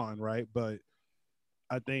passed on, right? But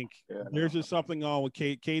I think there's just something on with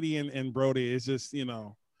Katie and Brody. It's just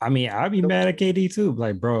I'd be mad at KD too.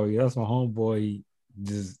 Like, bro, that's my homeboy.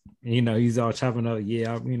 Just he's all chopping up.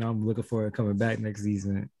 Yeah, I'm looking forward to coming back next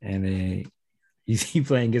season, and then. He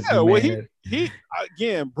playing against he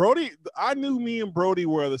again, Brody. I knew me and Brody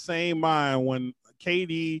were the same mind when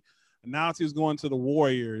KD announced he was going to the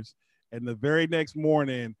Warriors, and the very next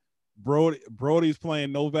morning, Brody's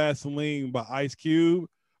playing No Vaseline by Ice Cube.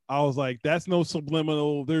 I was like, that's no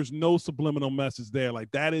subliminal. There's no subliminal message there.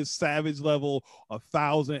 Like that is Savage level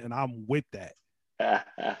 1,000, and I'm with that.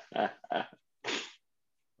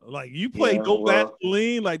 Like you play No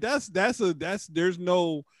Vaseline, like that's there's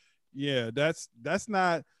no. Yeah, that's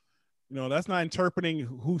not, that's not interpreting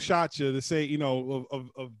who shot you to say,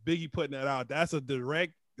 of Biggie putting that out. That's a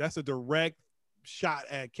direct shot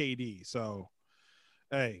at KD. So,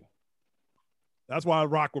 hey, that's why I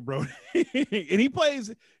rock with Brody. And he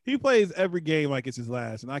plays every game like it's his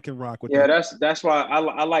last, and I can rock with. Yeah, that's why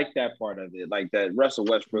I like that part of it. Like that Russell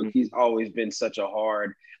Westbrook, he's always been such a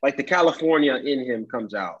hard, like the California in him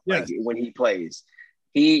comes out. Yes. Like when he plays.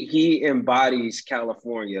 He embodies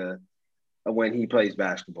California when he plays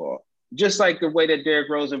basketball, just like the way that Derrick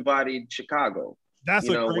Rose embodied Chicago. That's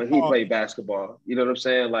when he played basketball. You know what I'm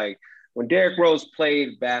saying? Like when Derrick Rose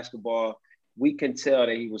played basketball, we can tell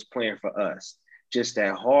that he was playing for us. just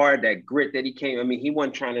that hard, that grit that he came. I mean, he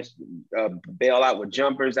wasn't trying to bail out with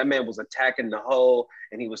jumpers. That man was attacking the hole,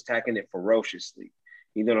 and he was attacking it ferociously.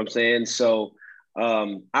 You know what I'm saying? So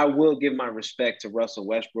I will give my respect to Russell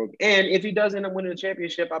Westbrook. And if he does end up winning the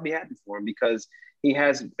championship, I'll be happy for him because he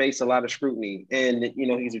has faced a lot of scrutiny. And, you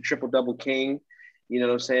know, he's a triple-double king. You know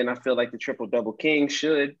what I'm saying? I feel like the triple-double king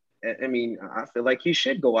should – I mean, I feel like he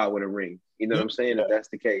should go out with a ring. You know what I'm saying? If that's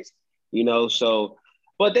the case. You know, so –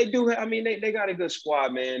 but they do. I mean, they got a good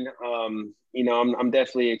squad, man. You know, I'm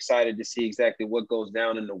definitely excited to see exactly what goes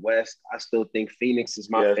down in the West. I still think Phoenix is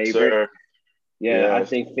my favorite. Sir. Yeah, I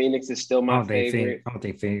think Phoenix is still my favorite. I don't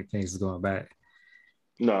think Phoenix is going back.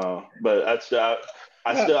 No, but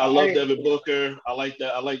I love Devin Booker. I like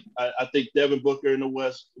that. I think Devin Booker in the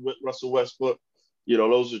West with Russell Westbrook. You know,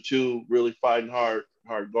 those are two really fighting hard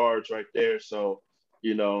guards right there. So.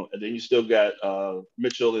 You know, and then you still got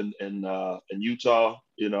Mitchell in Utah.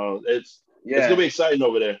 You know, it's gonna be exciting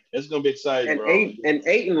over there. It's gonna be exciting, and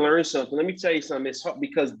bro. Ayton learned something. Let me tell you something. It's hard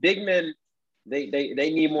because big men they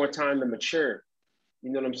need more time to mature. You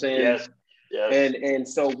know what I'm saying? Yes. And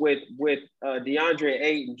so with DeAndre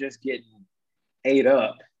Ayton just getting ate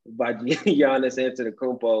up by Giannis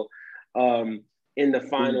Antetokounmpo in the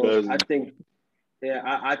finals, I think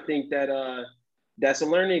that that's a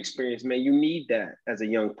learning experience, man. You need that as a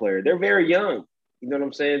young player. They're very young. You know what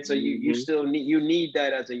I'm saying? So you still need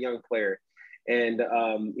that as a young player. And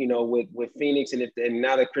you know, with Phoenix and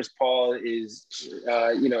now that Chris Paul is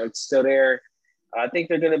you know, it's still there, I think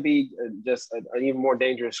they're going to be just an even more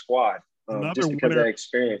dangerous squad just because of that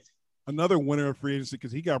experience. Another winner of free agency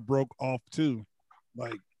because he got broke off too.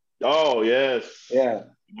 Like, oh yes, yeah.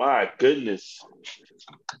 My goodness.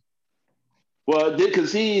 Well,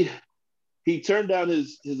 because he turned down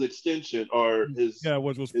his extension or his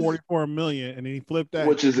which was $44 million, and then he flipped that,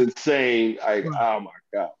 which is insane. Oh my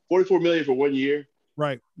god, $44 million for 1 year,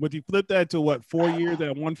 right? But he flipped that to what, 4 years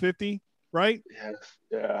at $150, right? Yes,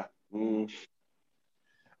 yeah.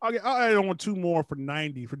 I'll add on 2 more for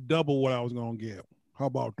 $90 for double what I was gonna get. How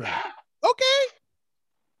about that? Okay,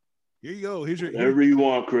 here you go. Here's whatever you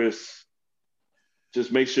want, Chris.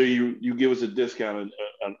 Just make sure you give us a discount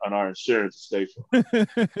on our insurance station.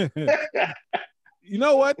 You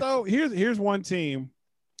know what though? Here's one team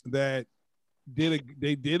that they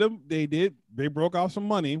broke off some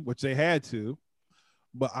money, which they had to,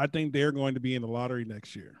 but I think they're going to be in the lottery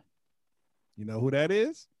next year. You know who that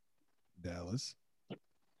is? Dallas.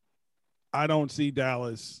 I don't see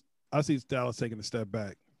Dallas. I see Dallas taking a step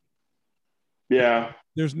back. Yeah.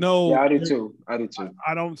 There's no. Yeah, I do too. I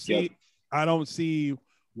don't see. Yep. I don't see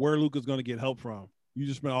where Luka's going to get help from. You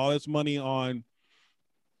just spent all this money on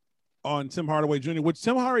Tim Hardaway Jr., which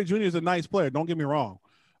Tim Hardaway Jr. is a nice player. Don't get me wrong.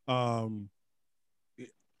 I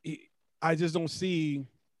just don't see.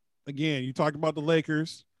 Again, you talked about the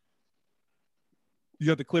Lakers. You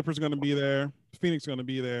got the Clippers going to be there. Phoenix going to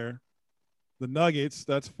be there. The Nuggets,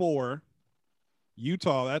 that's 4.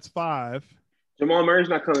 Utah, that's 5. Jamal Murray's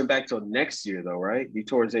not coming back till next year, though, right? He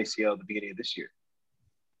tore his ACL at the beginning of this year.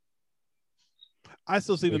 I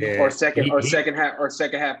still see the or second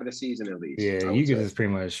half of the season at least. Yeah, you can just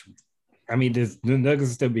pretty much. I mean, the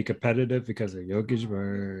Nuggets still be competitive because of Jokic,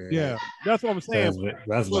 but yeah, that's what I'm saying.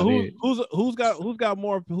 That's about it. Who's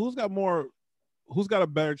got a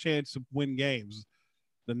better chance to win games,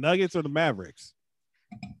 the Nuggets or the Mavericks?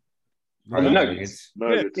 The Nuggets.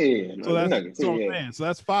 Yeah. So that's what I'm saying. So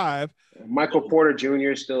that's 5. Michael Porter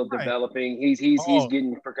Jr. is still developing. He's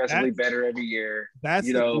getting progressively better every year. That's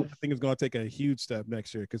I think is going to take a huge step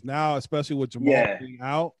next year because now, especially with Jamal being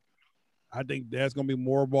out, I think there's going to be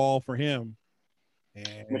more ball for him.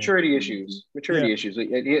 And maturity issues.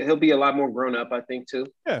 He'll be a lot more grown up, I think, too.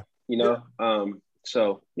 Yeah. You know.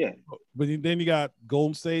 So yeah. But then you got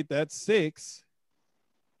Golden State. That's 6.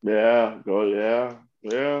 Yeah. Yeah. You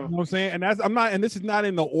know what I'm saying? And this is not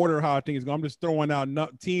in the order how I think it's going. I'm just throwing out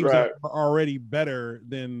teams that are already better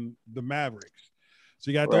than the Mavericks. So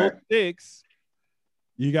you got those 6.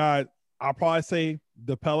 You got, I'll probably say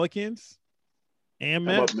the Pelicans and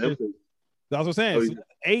Memphis. That's what I'm saying. So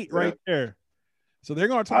 8 right there. So they're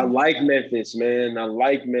going to talk. I like Memphis, man. I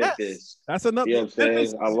like Memphis. Yes. That's another. You know what I'm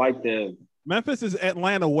saying? I like them. Memphis is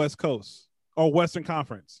Atlanta West Coast or Western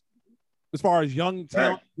Conference. As far as young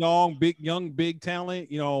talent, big talent,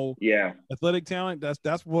 you know, athletic talent,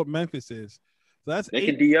 that's what Memphis is. So that's they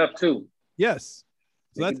can D up too. Yes.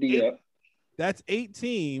 So that's 8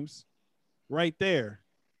 teams right there.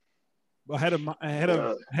 Ahead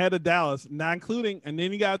of Dallas, not including, and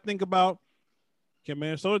then you got to think about, can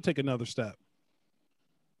Minnesota take another step?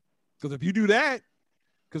 Because if you do that,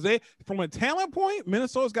 because from a talent point,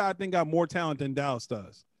 Minnesota's got more talent than Dallas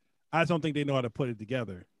does. I just don't think they know how to put it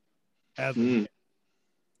together.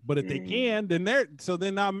 But if they can, then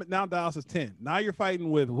now Dallas is 10. Now you're fighting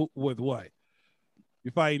with what?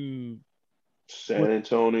 You're fighting San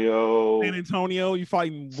Antonio. You're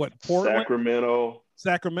fighting what? Portland,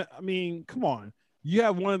 Sacramento. I mean, come on. You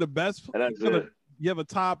have one of the best. You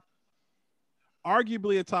have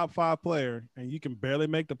arguably a top 5 player, and you can barely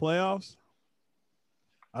make the playoffs.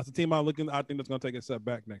 That's a team I think that's going to take a step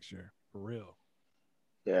back next year, for real.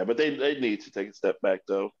 Yeah, but they need to take a step back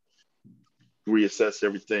though. Reassess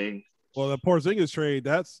everything. Well, the Porzingis trade,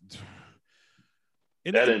 that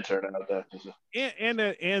didn't turn out that.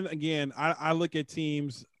 And again, I look at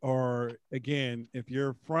teams, or again, if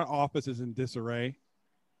your front office is in disarray,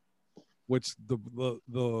 which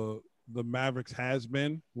the Mavericks has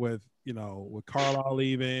been with Carlisle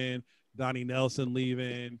leaving, Donnie Nelson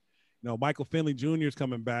leaving, Michael Finley Jr. is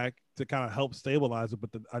coming back to kind of help stabilize it,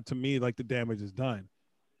 but to me, like, the damage is done.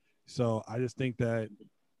 So I just think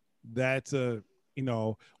that's when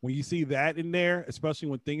you see that in there, especially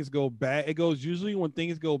when things go bad, usually when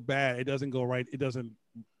things go bad, it doesn't go right. It doesn't,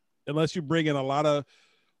 unless you bring in a lot of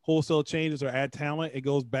wholesale changes or add talent, it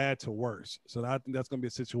goes bad to worse. So I think that's going to be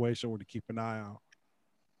a situation where to keep an eye on.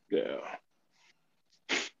 Yeah.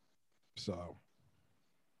 So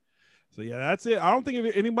yeah, that's it. I don't think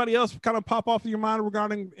if anybody else kind of pop off of your mind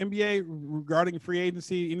regarding NBA, regarding free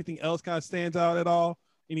agency, anything else kind of stands out at all?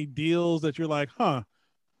 Any deals that you're like,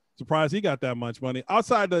 surprised he got that much money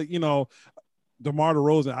outside the, DeMar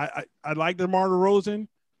DeRozan. I like DeMar DeRozan.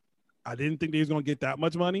 I didn't think he was going to get that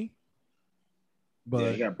much money, but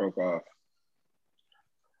yeah, he got broke off.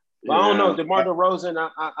 But I don't know, DeMar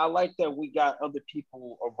DeRozan. I like that we got other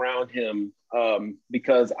people around him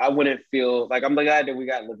because I wouldn't feel like, I'm glad that we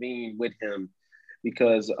got LaVine with him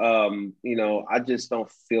because I just don't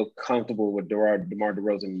feel comfortable with DeMar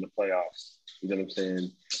DeRozan in the playoffs. You know what I'm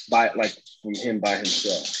saying? From him by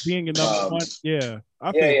himself. Being a number one, yeah.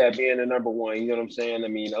 Being a number one. You know what I'm saying? I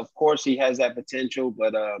mean, of course he has that potential,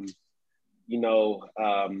 but I've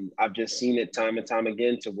just seen it time and time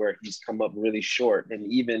again to where he's come up really short. And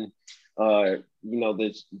even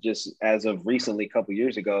there's just as of recently, a couple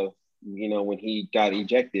years ago, when he got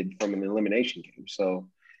ejected from an elimination game. So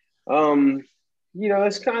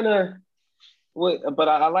it's kind of but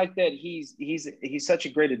I like that he's such a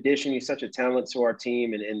great addition. He's such a talent to our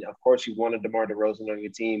team. And of course you wanted DeMar DeRozan on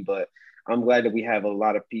your team, but I'm glad that we have a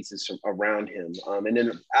lot of pieces around him. And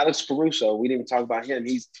then Alex Caruso, we didn't even talk about him.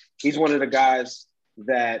 He's one of the guys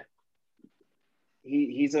that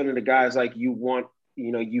he's one of the guys like you want,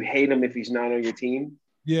 you hate him if he's not on your team.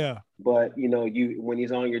 Yeah. But when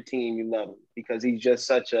he's on your team, you love him because he's just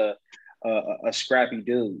such a scrappy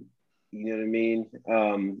dude. You know what I mean?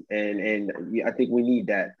 And I think we need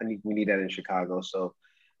that. I think we need that in Chicago. So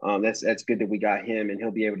that's good that we got him, and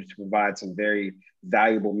he'll be able to provide some very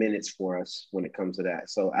valuable minutes for us when it comes to that.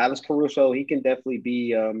 So Alex Caruso, he can definitely be,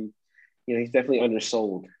 he's definitely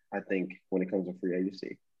undersold, I think, when it comes to free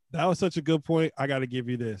agency. That was such a good point. I got to give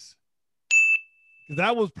you this.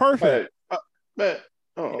 That was perfect. Man.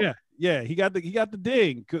 Oh. Yeah, he got the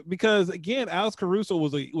dig because again, Alex Caruso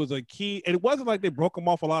was a key, and it wasn't like they broke him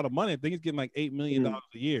off a lot of money. I think he's getting like $8 million a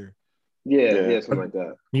year. Yeah, something like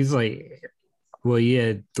that. He's like, he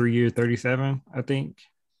had 3 years, 37, I think.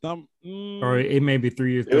 Or it may be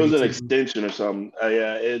 3 years. 32. It was an extension or something.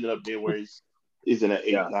 It ended up being where he's in at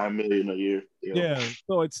 $8-9 million a year. Yeah,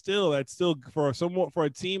 so that's still for a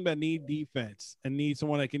team that need defense and need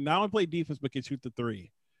someone that can not only play defense but can shoot the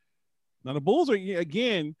three. Now the Bulls are,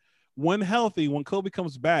 again, when healthy, when Kobe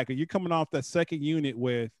comes back, and you're coming off that second unit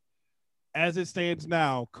with, as it stands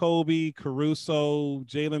now, Kobe, Caruso,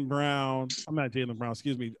 Troy Brown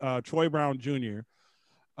Jr.,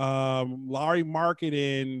 Larry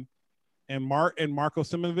Marketing, and Marko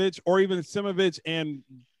Simovic, or even Simovic and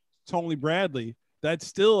Tony Bradley.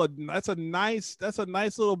 That's a nice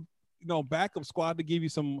little backup squad to give you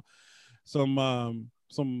some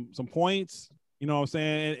points. You know what I'm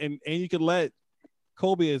saying? And you could let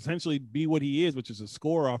Kobe essentially be what he is, which is a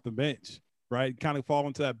scorer off the bench, right? Kind of fall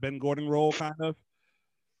into that Ben Gordon role, kind of.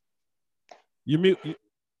 You're muted,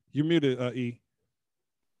 E.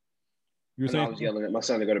 You were saying? I was yelling at my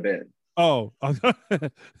son to go to bed. Oh, I was about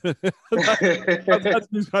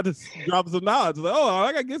to drop some nods. Like,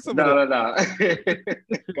 I gotta get some. No. Go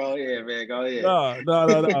ahead, man. Go ahead.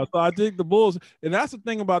 No. So I think the Bulls, and that's the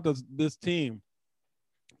thing about this team.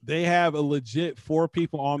 They have a legit 4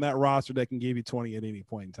 people on that roster that can give you 20 at any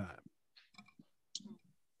point in time.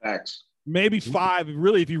 Facts. Maybe 5.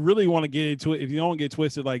 Really, if you really want to get into it, if you don't get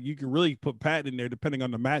twisted, like you can really put Pat in there depending on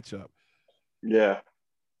the matchup. Yeah.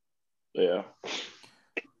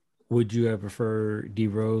 Would you have preferred D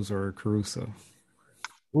Rose or Caruso?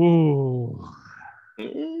 Ooh,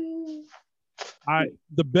 Mm.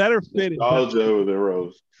 the better fit. Nostalgia with the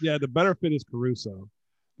Rose. Yeah, the better fit is Caruso.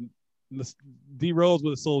 D Rose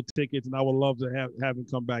would have sold tickets, and I would love to have him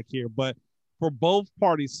come back here. But for both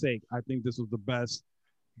parties' sake, I think this was the best.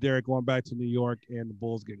 Derek going back to New York and the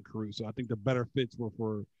Bulls getting Caruso. I think the better fits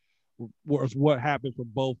was what happened for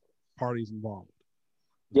both parties involved.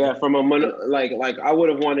 Yeah, from a like I would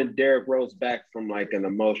have wanted Derrick Rose back from like an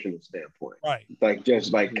emotional standpoint, right? Like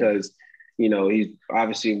just like because he's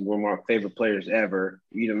obviously one of our favorite players ever.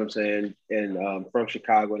 You know what I'm saying? And from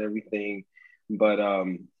Chicago and everything. But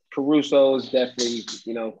Caruso is definitely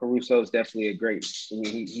a great. I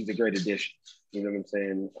mean, he's a great addition. You know what I'm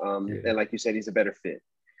saying? And like you said, he's a better fit.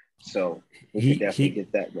 So we can definitely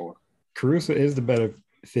get that going. Caruso is the better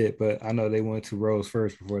fit, but I know they went to Rose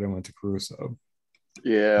first before they went to Caruso.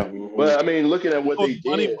 Yeah, but I mean, looking at what they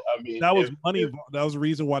did, I mean, that was money. That was the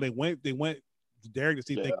reason why they went. They went to Derek to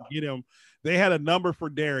see if they could get him. They had a number for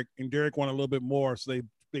Derek, and Derek wanted a little bit more, so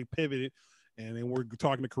they pivoted, and then we're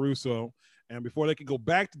talking to Caruso. And before they could go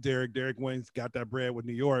back to Derek went and got that bread with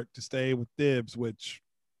New York to stay with Thibs, which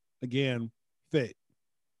again fit.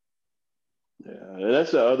 Yeah, and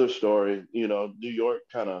that's the other story. New York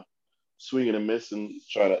kind of swinging and missing,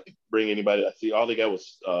 trying to bring anybody. I see all they got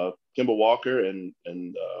was Kemba Walker and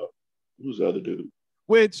who's the other dude?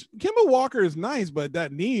 Which Kemba Walker is nice, but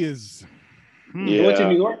that knee is. You went to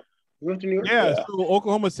New York. Yeah, so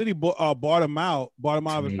Oklahoma City bought him out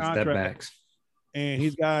of his contract, and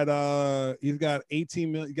he's got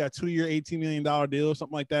 18 million. He got 2-year, $18 million deal or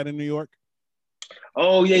something like that in New York.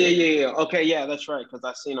 Oh yeah. Okay, yeah, that's right. Because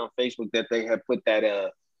I seen on Facebook that they had put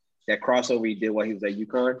that crossover he did while he was at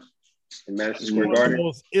UConn in Madison Square Garden. The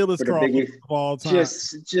most illest crossover of all time.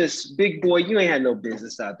 Just big boy, you ain't had no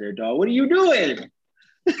business out there, dog. What are you doing?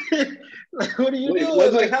 Like, what are you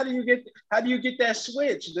doing? Like, how do you get that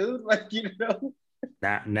switch, dude? Like,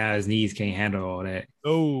 Now his knees can't handle all that.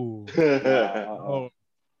 Oh.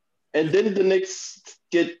 And didn't the Knicks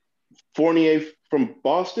get Fournier from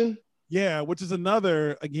Boston? Yeah, which is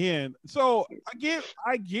another again. So I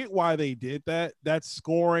get why they did that. That's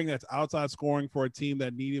scoring. That's outside scoring for a team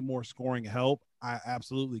that needed more scoring help. I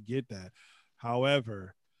absolutely get that.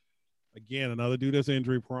 However, again, another dude that's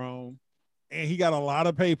injury prone, and he got a lot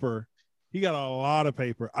of paper. I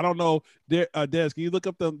don't know, Des, can you look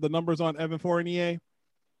up the numbers on Evan Fournier?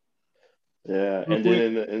 Yeah, and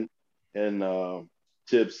then in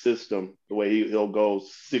Tibbs' system, the way he'll go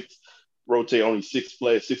rotate only 6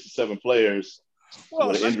 to 7 players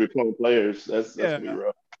with injury-prone players. That's gonna be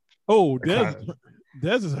rough. Oh, Des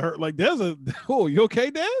is hurt. Like you okay,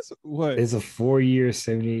 Des? What? It's a 4-year,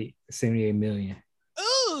 $78 million.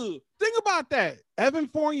 Ooh, think about that. Evan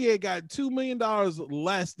Fournier got $2 million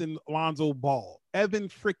less than Lonzo Ball. Evan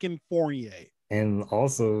freaking Fournier. And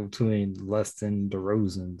also $2 million less than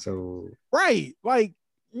DeRozan. So right, like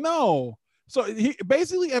no. So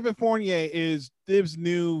basically, Evan Fournier is Thibs'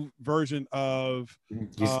 new version of.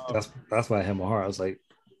 That's why I had my heart. I was like,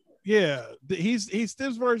 yeah, he's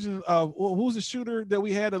Thibs' version of who's the shooter that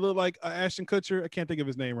we had that looked like Ashton Kutcher? I can't think of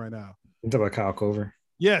his name right now. You talking about Kyle Korver?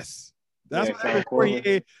 Yes, that's what Evan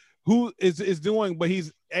Fournier who is doing, but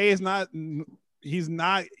he's not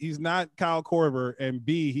Kyle Korver, and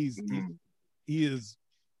B he is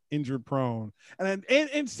injured prone,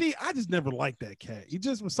 and see, I just never liked that cat. He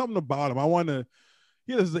just was something about him.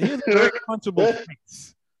 He has a very punchable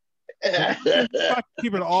face.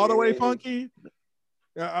 Keep it all the way funky.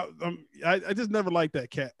 I just never liked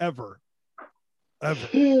that cat ever. I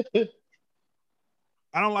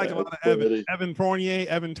don't like a lot of Evan Fournier,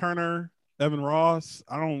 Evan Turner, Evan Ross.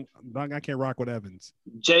 I can't rock with Evans.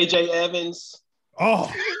 JJ Evans.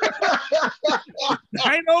 Oh,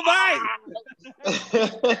 ain't nobody.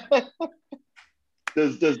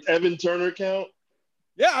 Does Evan Turner count?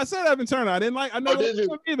 Yeah, I said Evan Turner. I never liked him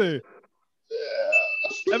either.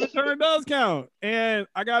 Yeah. Evan Turner does count. And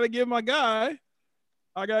I got to give Ia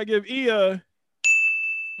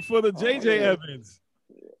for the JJ Evans.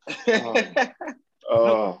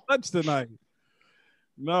 Touch tonight.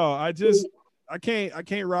 No, I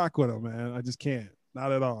can't rock with him, man. I just can't.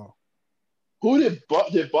 Not at all. Who did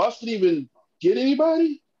Boston even get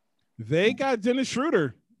anybody? They got Dennis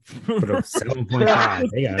Schroeder. For 7.5.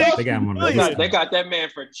 They got him on the list. They got that man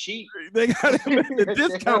for cheap. They got him in the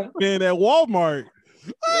discount bin at Walmart.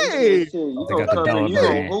 Hey, they got the dollar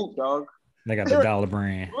brand. They got the dollar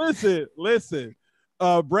brand. Listen.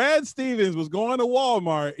 Brad Stevens was going to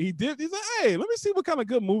Walmart. He's like, hey, let me see what kind of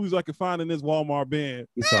good movies I can find in this Walmart bin.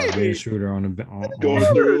 He saw Dennis Schroeder on going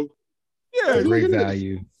through. Yeah, great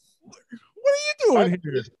value. What are you doing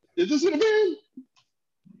here? Is this in the bin?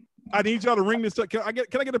 I need y'all to ring this up. Can I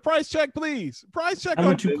get a price check, please? Price check. How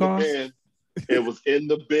much you cost? It was in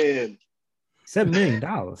the bin. $7 million.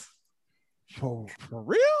 For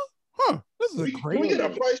real? Huh? This is a great. Can we get a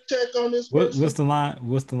price check on this? What's the line?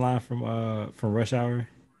 What's the line from Rush Hour?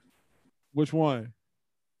 Which one?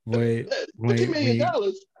 Wait, $50 million.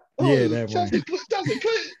 Oh, yeah, that one.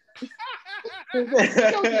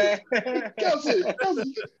 Kelsey.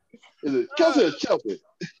 Is it Kelsey or Chelsea?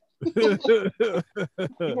 You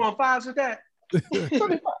want fives with that?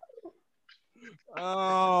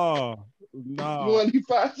 Oh no! You want any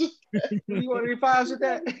fives? You want any fives with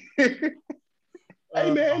that?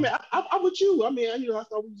 Hey man, I'm with you. I mean, I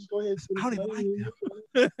thought we'd just go ahead and I don't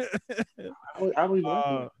even like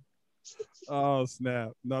that. Oh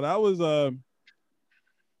snap! No, that was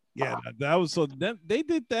that was so. They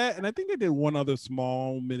did that, and I think they did one other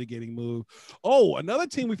small mitigating move. Oh, another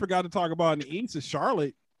team we forgot to talk about in the East is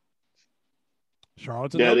Charlotte.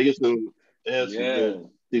 Charlotte's they get some. Good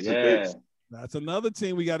decent picks. That's another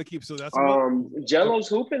team we got to keep. So that's Jello's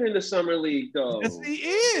hooping in the summer league though. Yes, he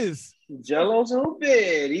is. Jello's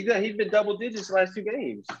hooping. He's been double digits the last 2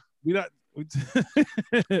 games.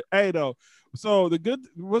 Hey though. So we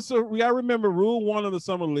gotta remember rule 1 of the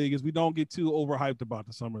summer league is we don't get too overhyped about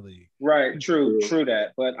the summer league. Right, true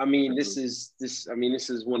that. But I mean, this is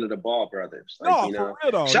one of the Ball brothers. Like, for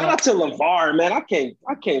real though. Shout out to LeVar, man. I can't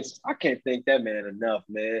thank that man enough,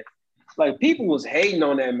 man. Like people was hating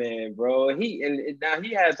on that man, bro. Now he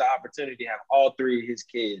has the opportunity to have all 3 of his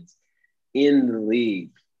kids in the league.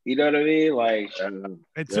 You know what I mean? Like, and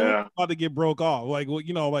two about to get broke off.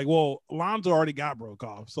 Lonzo already got broke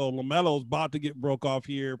off, so LaMelo's about to get broke off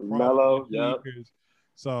here. LaMelo, yeah.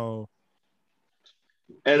 So,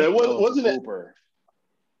 and it wasn't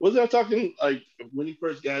I talking like when he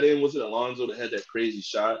first got in? Was it Alonzo that had that crazy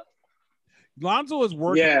shot? Lonzo is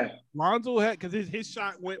working. Yeah, Lonzo had because his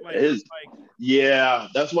shot went yeah,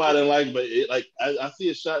 that's why I didn't like. But I see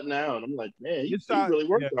a shot now, and I'm like, man, he really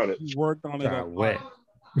worked on it. He worked on it. Wet.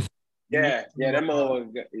 Yeah, that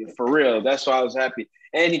motherfucker, for real. That's why I was happy.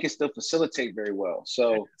 And he can still facilitate very well.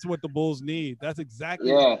 So that's what the Bulls need. That's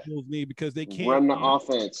exactly what the Bulls need because they can't run the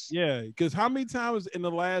offense. Yeah, because how many times in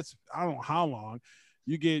the last, I don't know how long,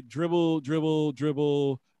 you get dribble,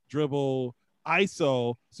 ISO.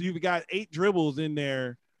 So you've got 8 dribbles in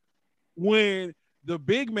there when the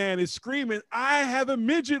big man is screaming, I have a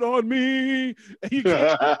midget on me. And you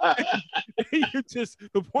can't,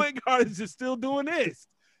 the point guard is just still doing this.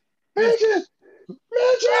 Midget!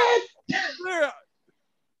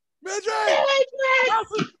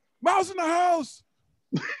 Mouse in the house.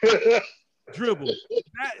 Dribble.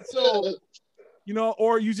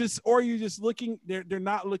 Or you just looking. They're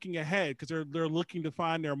not looking ahead because they're looking to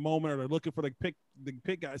find their moment or they're looking for the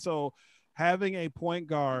pick guy. So having a point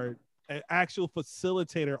guard, an actual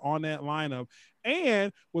facilitator on that lineup,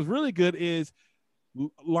 and what's really good is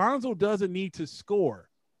Lonzo doesn't need to score.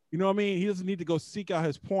 You know what I mean? He doesn't need to go seek out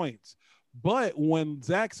his points. But when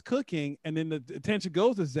Zach's cooking and then the attention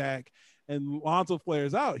goes to Zach and Lonzo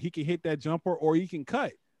flares out, he can hit that jumper or he can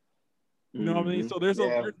cut. You know what I mean? So there's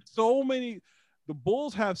so many. The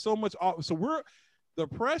Bulls have so much. So the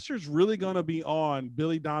pressure's really going to be on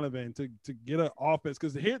Billy Donovan to get an offense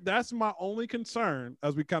because that's my only concern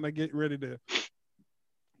as we kind of get ready to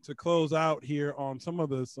close out here on some of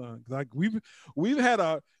this. Like we've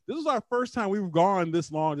had this is our first time we've gone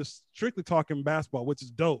this long just strictly talking basketball, which is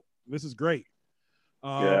dope. This is great.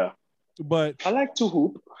 But I like to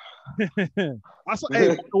hoop. By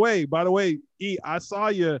the way, E, I saw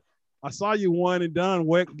you one and done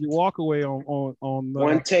walk away on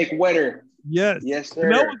one take wetter. Yes,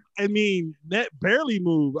 sir. That barely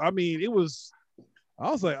moved. I was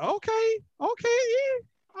like, okay. Yeah.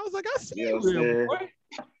 I was like, I see you, boy.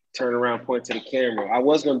 Turn around, point to the camera. I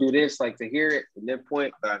was gonna do this, like to hear it, and then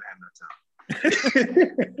point, but I didn't have no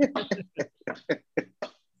time.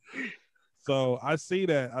 So I see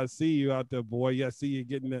that. I see you out there, boy. Yeah, I see you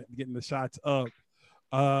getting the shots up.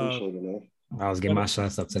 Appreciate it, man. I was getting my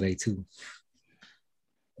shots up today too.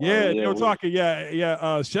 Yeah, they were talking.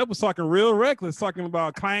 Yeah. Shep was talking real reckless, talking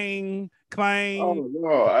about clang. Oh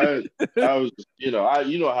no, I was, how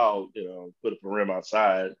put up a rim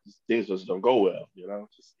outside, things just don't go well,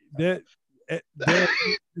 That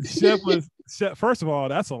Shep. First of all,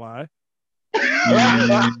 that's a lie.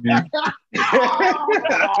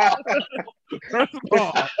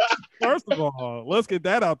 First of all, let's get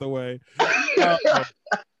that out the way.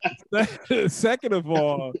 Second of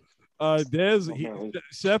all,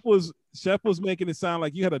 Shep was making it sound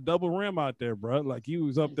like you had a double rim out there, bro. Like you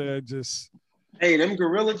was up there just. Hey, them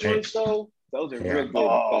gorilla drinks though, those are real good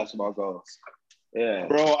basketball goals. Yeah,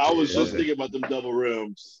 Bro, I was Yeah. just thinking about them double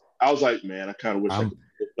rims. I was like, man, I kind of wish I I'm, could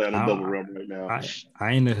play on a I'm double rim right now.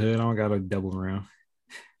 I in the hood. I don't got a double rim.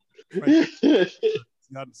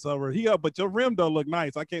 Got the summer. He got, but your rim don't look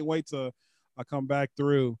nice. I can't wait till I come back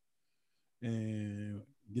through and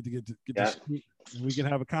get Yeah. and we can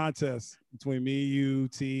have a contest between me, you,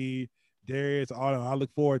 T, Darius. All I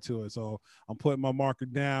look forward to it. So I'm putting my marker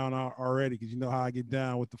down already because you know how I get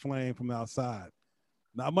down with the flame from the outside.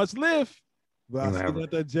 Not much lift, but I You still have-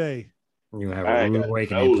 got that J. You have I a ain't rude got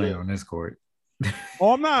awakening no playing lip. on this court.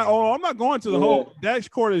 I'm not going to the whole. That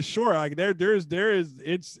court is short. Like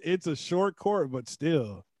it's a short court, but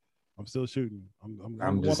still, I'm still shooting.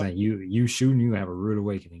 I'm just saying, you shooting, you have a rude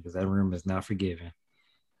awakening because that rim is not forgiving.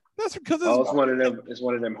 That's because it's one of them. It's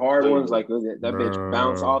one of them hard ones. Like that bitch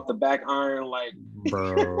bounce off the back iron. Like,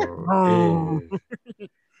 bro,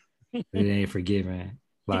 it ain't forgiving.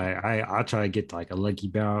 Like I try to get like a lucky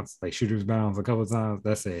bounce, like shooter's bounce a couple of times.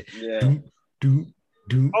 That's it. yeah.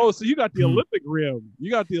 Oh, so you got the Olympic rim.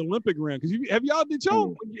 You got the Olympic rim because if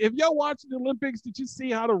y'all watched the Olympics, did you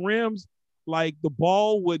see how the rims, like the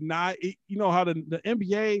ball would not? You know how the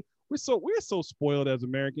NBA, we're so spoiled as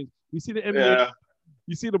Americans. You see the NBA. Yeah.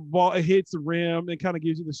 You see the ball, it hits the rim, it kind of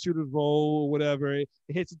gives you the shooter's roll or whatever. It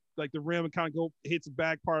hits like the rim and kind of hits the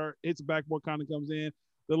back part, hits the backboard, kind of comes in.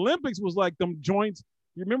 The Olympics was like them joints.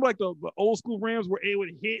 You remember like the old school rims where it would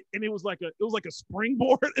hit and it was like a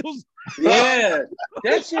springboard. It was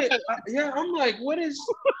That shit. I'm like,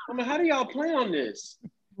 how do y'all play on this?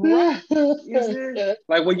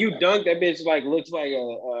 Like when you dunk, that bitch like looks like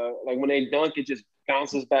like when they dunk, it just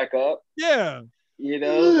bounces back up. Yeah. You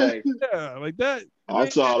know, like like that. I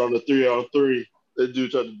saw it on the 3-on-3. That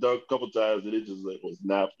dude tried to dunk a couple times and it just like was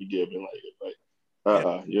not forgiving.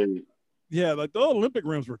 Yeah, like the Olympic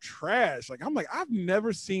rims were trash. Like I'm like, I've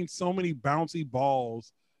never seen so many bouncy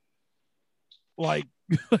balls like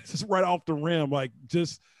just right off the rim, like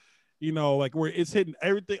just like where it's hitting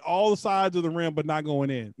everything, all the sides of the rim, but not going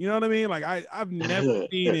in. You know what I mean? Like I've never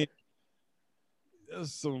seen it.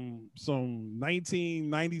 Some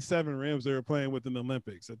 1997 rims they were playing with in the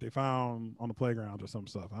Olympics that they found on the playground or some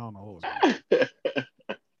stuff. I don't know what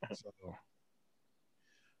was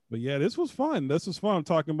but yeah, this was fun. This was fun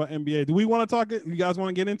talking about NBA. Do we want to talk it? You guys want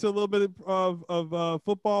to get into a little bit of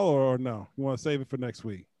football or no? You want to save it for next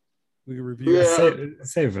week? We can review. Yeah,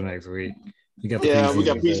 save it for next week. We got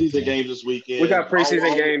preseason games this weekend. We got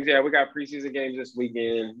preseason games. Yeah, we got preseason games this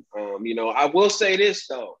weekend. I will say this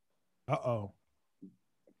though.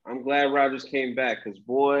 I'm glad Rodgers came back because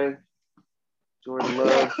boy, Jordan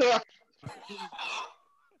Love.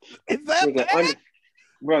 Is that bad?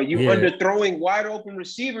 Bro, you underthrowing wide open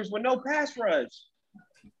receivers with no pass rush.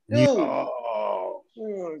 Dude. Oh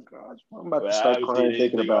my gosh. I'm about to start crying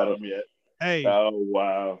thinking about it. Yet. Hey. Oh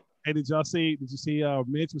wow. Hey, did you see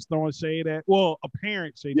Mitch was throwing shade at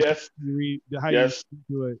apparent shade. Yes. You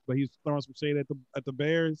do it, but he's throwing some shade at the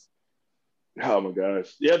Bears. Oh my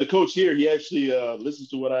gosh. Yeah, the coach here, he actually listens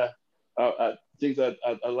to what I things I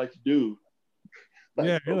like to do.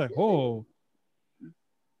 Yeah, you're like, whoa.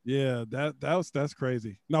 Yeah, that's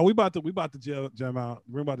crazy. No, we about to jam out.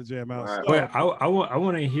 We're about to jam out. Right. But I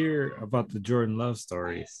want to hear about the Jordan Love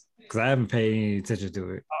stories because I haven't paid any attention to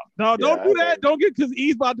it. No, don't do that. Don't get because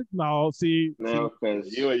he's about to. No, see. No,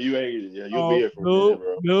 because you ain't. You'll be here for a minute,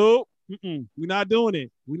 bro. No, we're not doing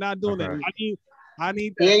it. We're not doing it. I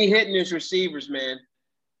need. He ain't hitting his receivers, man.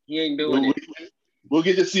 He ain't doing it. We'll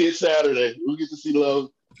get to see it Saturday. We'll get to see Love.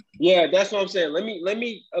 Yeah, that's what I'm saying. Let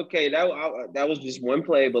me. Okay, that was just one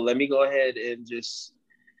play, but let me go ahead and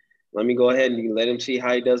let him see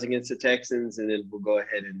how he does against the Texans, and then we'll go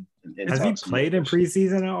ahead and has he played in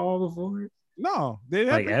preseason at all before? No, they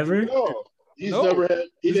like ever. No, he's never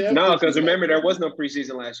had. No, because remember there was no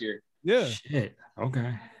preseason last year. Yeah. Shit.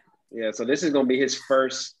 Okay. Yeah, so this is gonna be his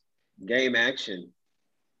first game action.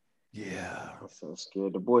 Yeah, that sounds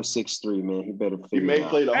good. The boy's 6'3", man. He better. He may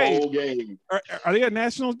play the whole game. Are they at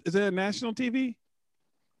national? Is it a national TV?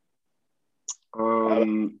 I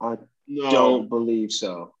don't believe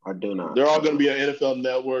so. I do not. They're all going to be on NFL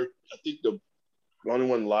Network. I think the only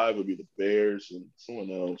one live would be the Bears and someone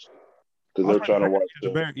else because they're trying to watch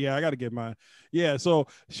the Bears. Yeah, I got to get mine. Yeah, so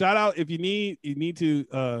shout out if you need to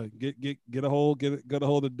get a hold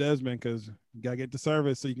of Desmond because you got to get the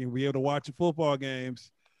service so you can be able to watch the football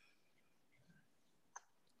games.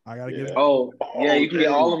 I gotta get it. Oh, yeah, you can get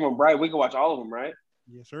all of them, right? We can watch all of them, right?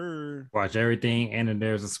 Yes, sir. Watch everything, and then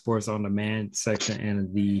there's a sports on demand section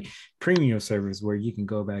and the premium service where you can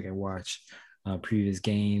go back and watch previous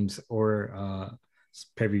games or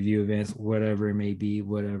pay-per-view events, whatever it may be,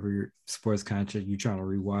 whatever sports content you're trying to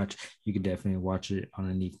rewatch. You can definitely watch it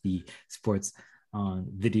underneath the sports on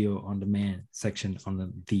video on demand section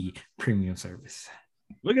on the premium service.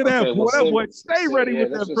 Look at that, boy. That boy stay ready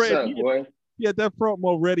with that's that what's bread. up, boy. He had that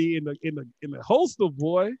promo ready in the holster,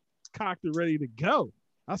 boy. Cocked and ready to go.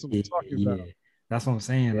 That's what I'm talking about. That's what I'm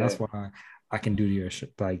saying. Yeah. That's why I can do the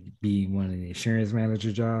like be one of the insurance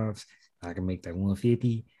manager jobs. I can make that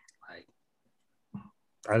 150. Like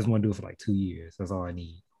I just want to do it for like 2 years. That's all I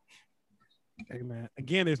need. Hey man,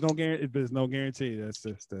 again, there's no guarantee. There's no guarantee. That's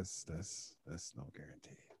no guarantee. That's no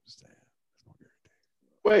guarantee.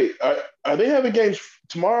 Wait, are they having games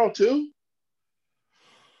tomorrow too?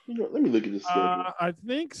 Let me look at this schedule. I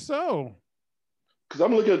think so. Because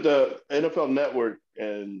I'm looking at the NFL Network,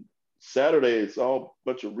 and Saturday it's all a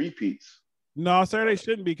bunch of repeats. No, Saturday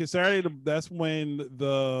shouldn't be, because Saturday that's when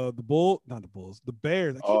the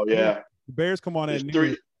Bears. Oh yeah, the Bears come on there's at three.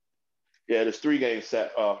 noon. Yeah, there's 3 games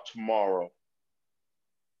set tomorrow.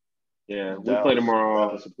 Yeah, we play tomorrow.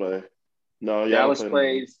 Dallas play. No, Dallas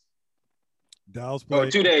plays. Dallas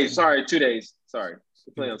plays. 2 days. Sorry, 2 days. Sorry,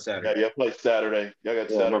 we play on Saturday. Yeah, play Saturday. Y'all got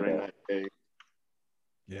Saturday night game.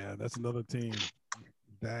 Yeah, that's another team.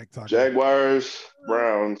 Jaguars,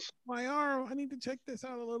 Browns. My arm. I need to check this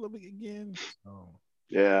out a little bit again. Oh.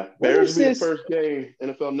 Yeah, Bears will be the first game.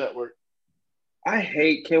 NFL Network. I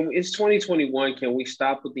hate. It's 2021. Can we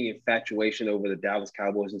stop with the infatuation over the Dallas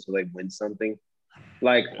Cowboys until they win something?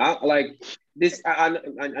 Like this.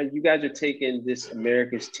 You guys are taking this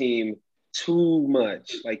America's team too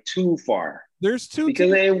much, like too far. There's two because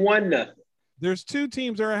teams. They ain't won nothing. There's 2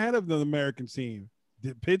 teams that are ahead of the American team: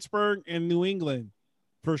 Pittsburgh and New England,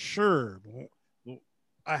 for sure,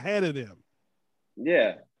 ahead of them.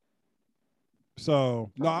 Yeah.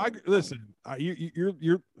 So no, listen. You're.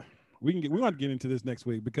 We want to get into this next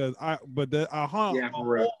week because I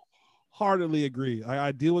wholeheartedly agree.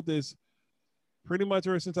 I deal with this pretty much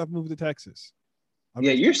ever since I've moved to Texas.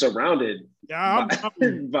 You're surrounded. Yeah, I'm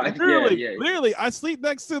clearly. I sleep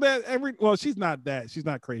next to that every. Well, she's not that. She's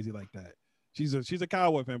not crazy like that. She's a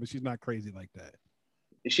Cowboy fan, but she's not crazy like that.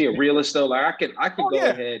 Is she a realist though? Like I could go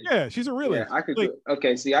ahead. Yeah, she's a realist. Yeah, I could.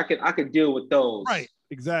 Okay, see, I could deal with those. Right,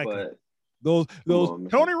 exactly. But those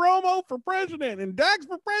Tony Romo for president and Dax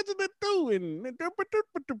for president too. And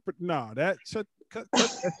no, that shut. Cut.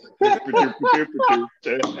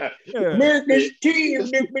 America's team.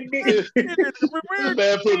 Man,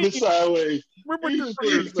 put me sideways.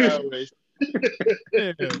 Mr.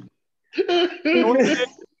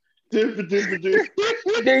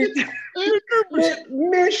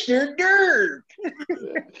 Dirk.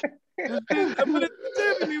 When I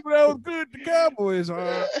was good at the Cowboys,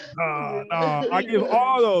 no, I give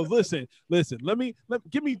all those. Listen.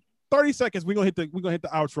 Give me 30 seconds. We're gonna hit the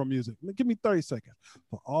outro music. Give me 30 seconds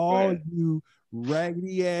for all you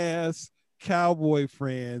raggedy ass Cowboy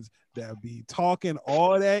friends that be talking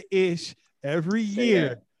all that ish every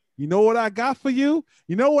year. You know what I got for you?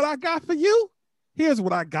 Here's what I got for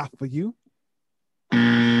you.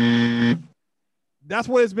 That's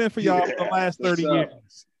what it's been for y'all for the last 30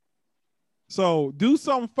 years. So do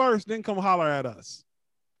something first, then come holler at us.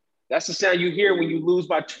 That's the sound you hear when you lose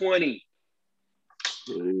by 20.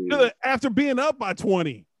 After being up by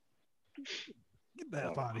 20. Get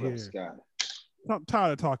that out of here. God. I'm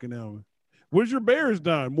tired of talking now. What's your Bears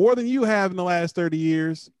done? More than you have in the last 30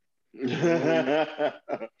 years. And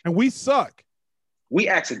we suck. We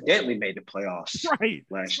accidentally made the playoffs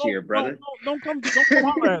last year, brother. Don't come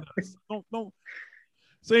holler at us. Don't.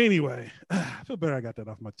 So anyway, I feel better I got that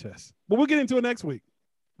off my chest. But we'll get into it next week.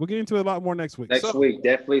 We'll get into it a lot more next week. Next week,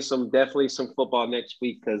 definitely some football next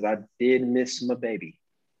week because I did miss my baby.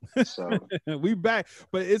 So we back,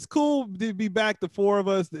 but it's cool to be back, the 4 of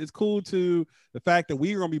us. It's cool to the fact that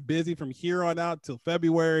we're gonna be busy from here on out till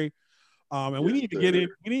February. And we need to get in.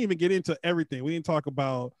 We didn't even get into everything. We didn't talk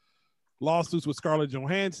about lawsuits with Scarlett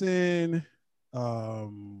Johansson. We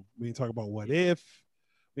didn't talk about What If.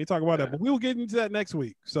 We didn't talk about that, but we will get into that next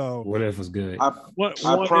week. So What If was good. I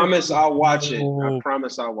promise I'll watch it. I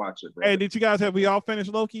promise I'll watch it, bro. Hey, have we all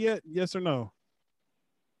finished Loki yet? Yes or no?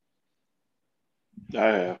 I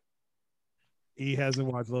have. He hasn't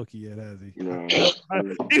watched Loki yet, has he? No.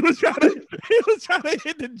 He was trying to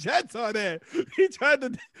hit the Jets on that.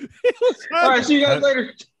 All right, see you guys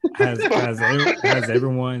later. Has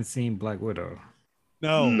everyone seen Black Widow?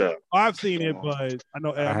 No. I've seen it, but I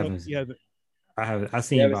know he hasn't. I've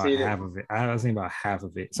seen about half of it. I haven't seen about half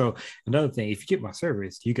of it. So another thing, if you get my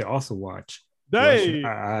service, you can also watch. Hey,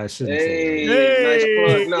 I shouldn't say that. Nice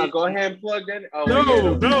plug. No, go ahead and plug that. Oh, no.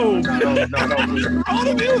 All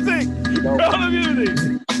the music.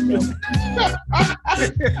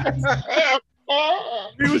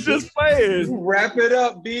 We was just playing. Wrap it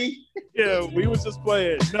up, B. Yeah, we was just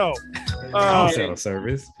playing. No. Call cell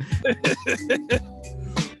service.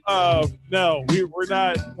 No, we're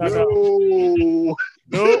not. No.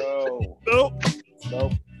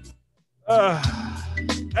 Nope.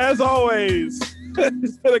 As always,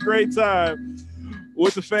 it's been a great time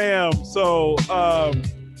with the fam. So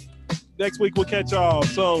next week we'll catch y'all.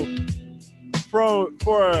 So for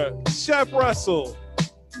Chef Russell,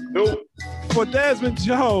 Nope. for Desmond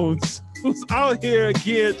Jones, who's out here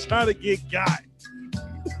again trying to get got.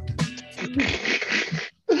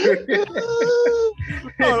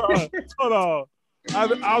 Hold on. I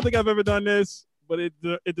don't think I've ever done this, but it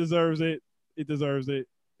deserves it. It deserves it.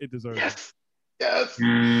 It deserves it. Yes.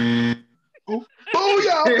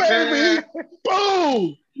 Booyah, baby.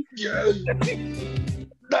 Boom. Yes.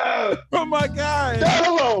 No. Oh my God.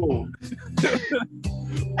 No.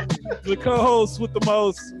 The co-host with the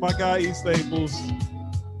most, my guy E Staples.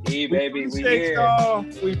 E baby, we appreciate here. y'all.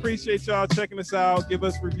 We appreciate y'all checking us out. Give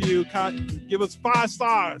us review. Give us 5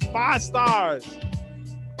 stars. 5 stars.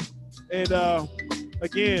 And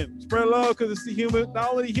again, spread love because it's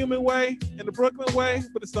not only the human way and the Brooklyn way,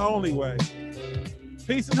 but it's the only way.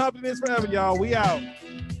 Peace and happiness forever, y'all. We out.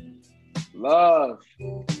 Love.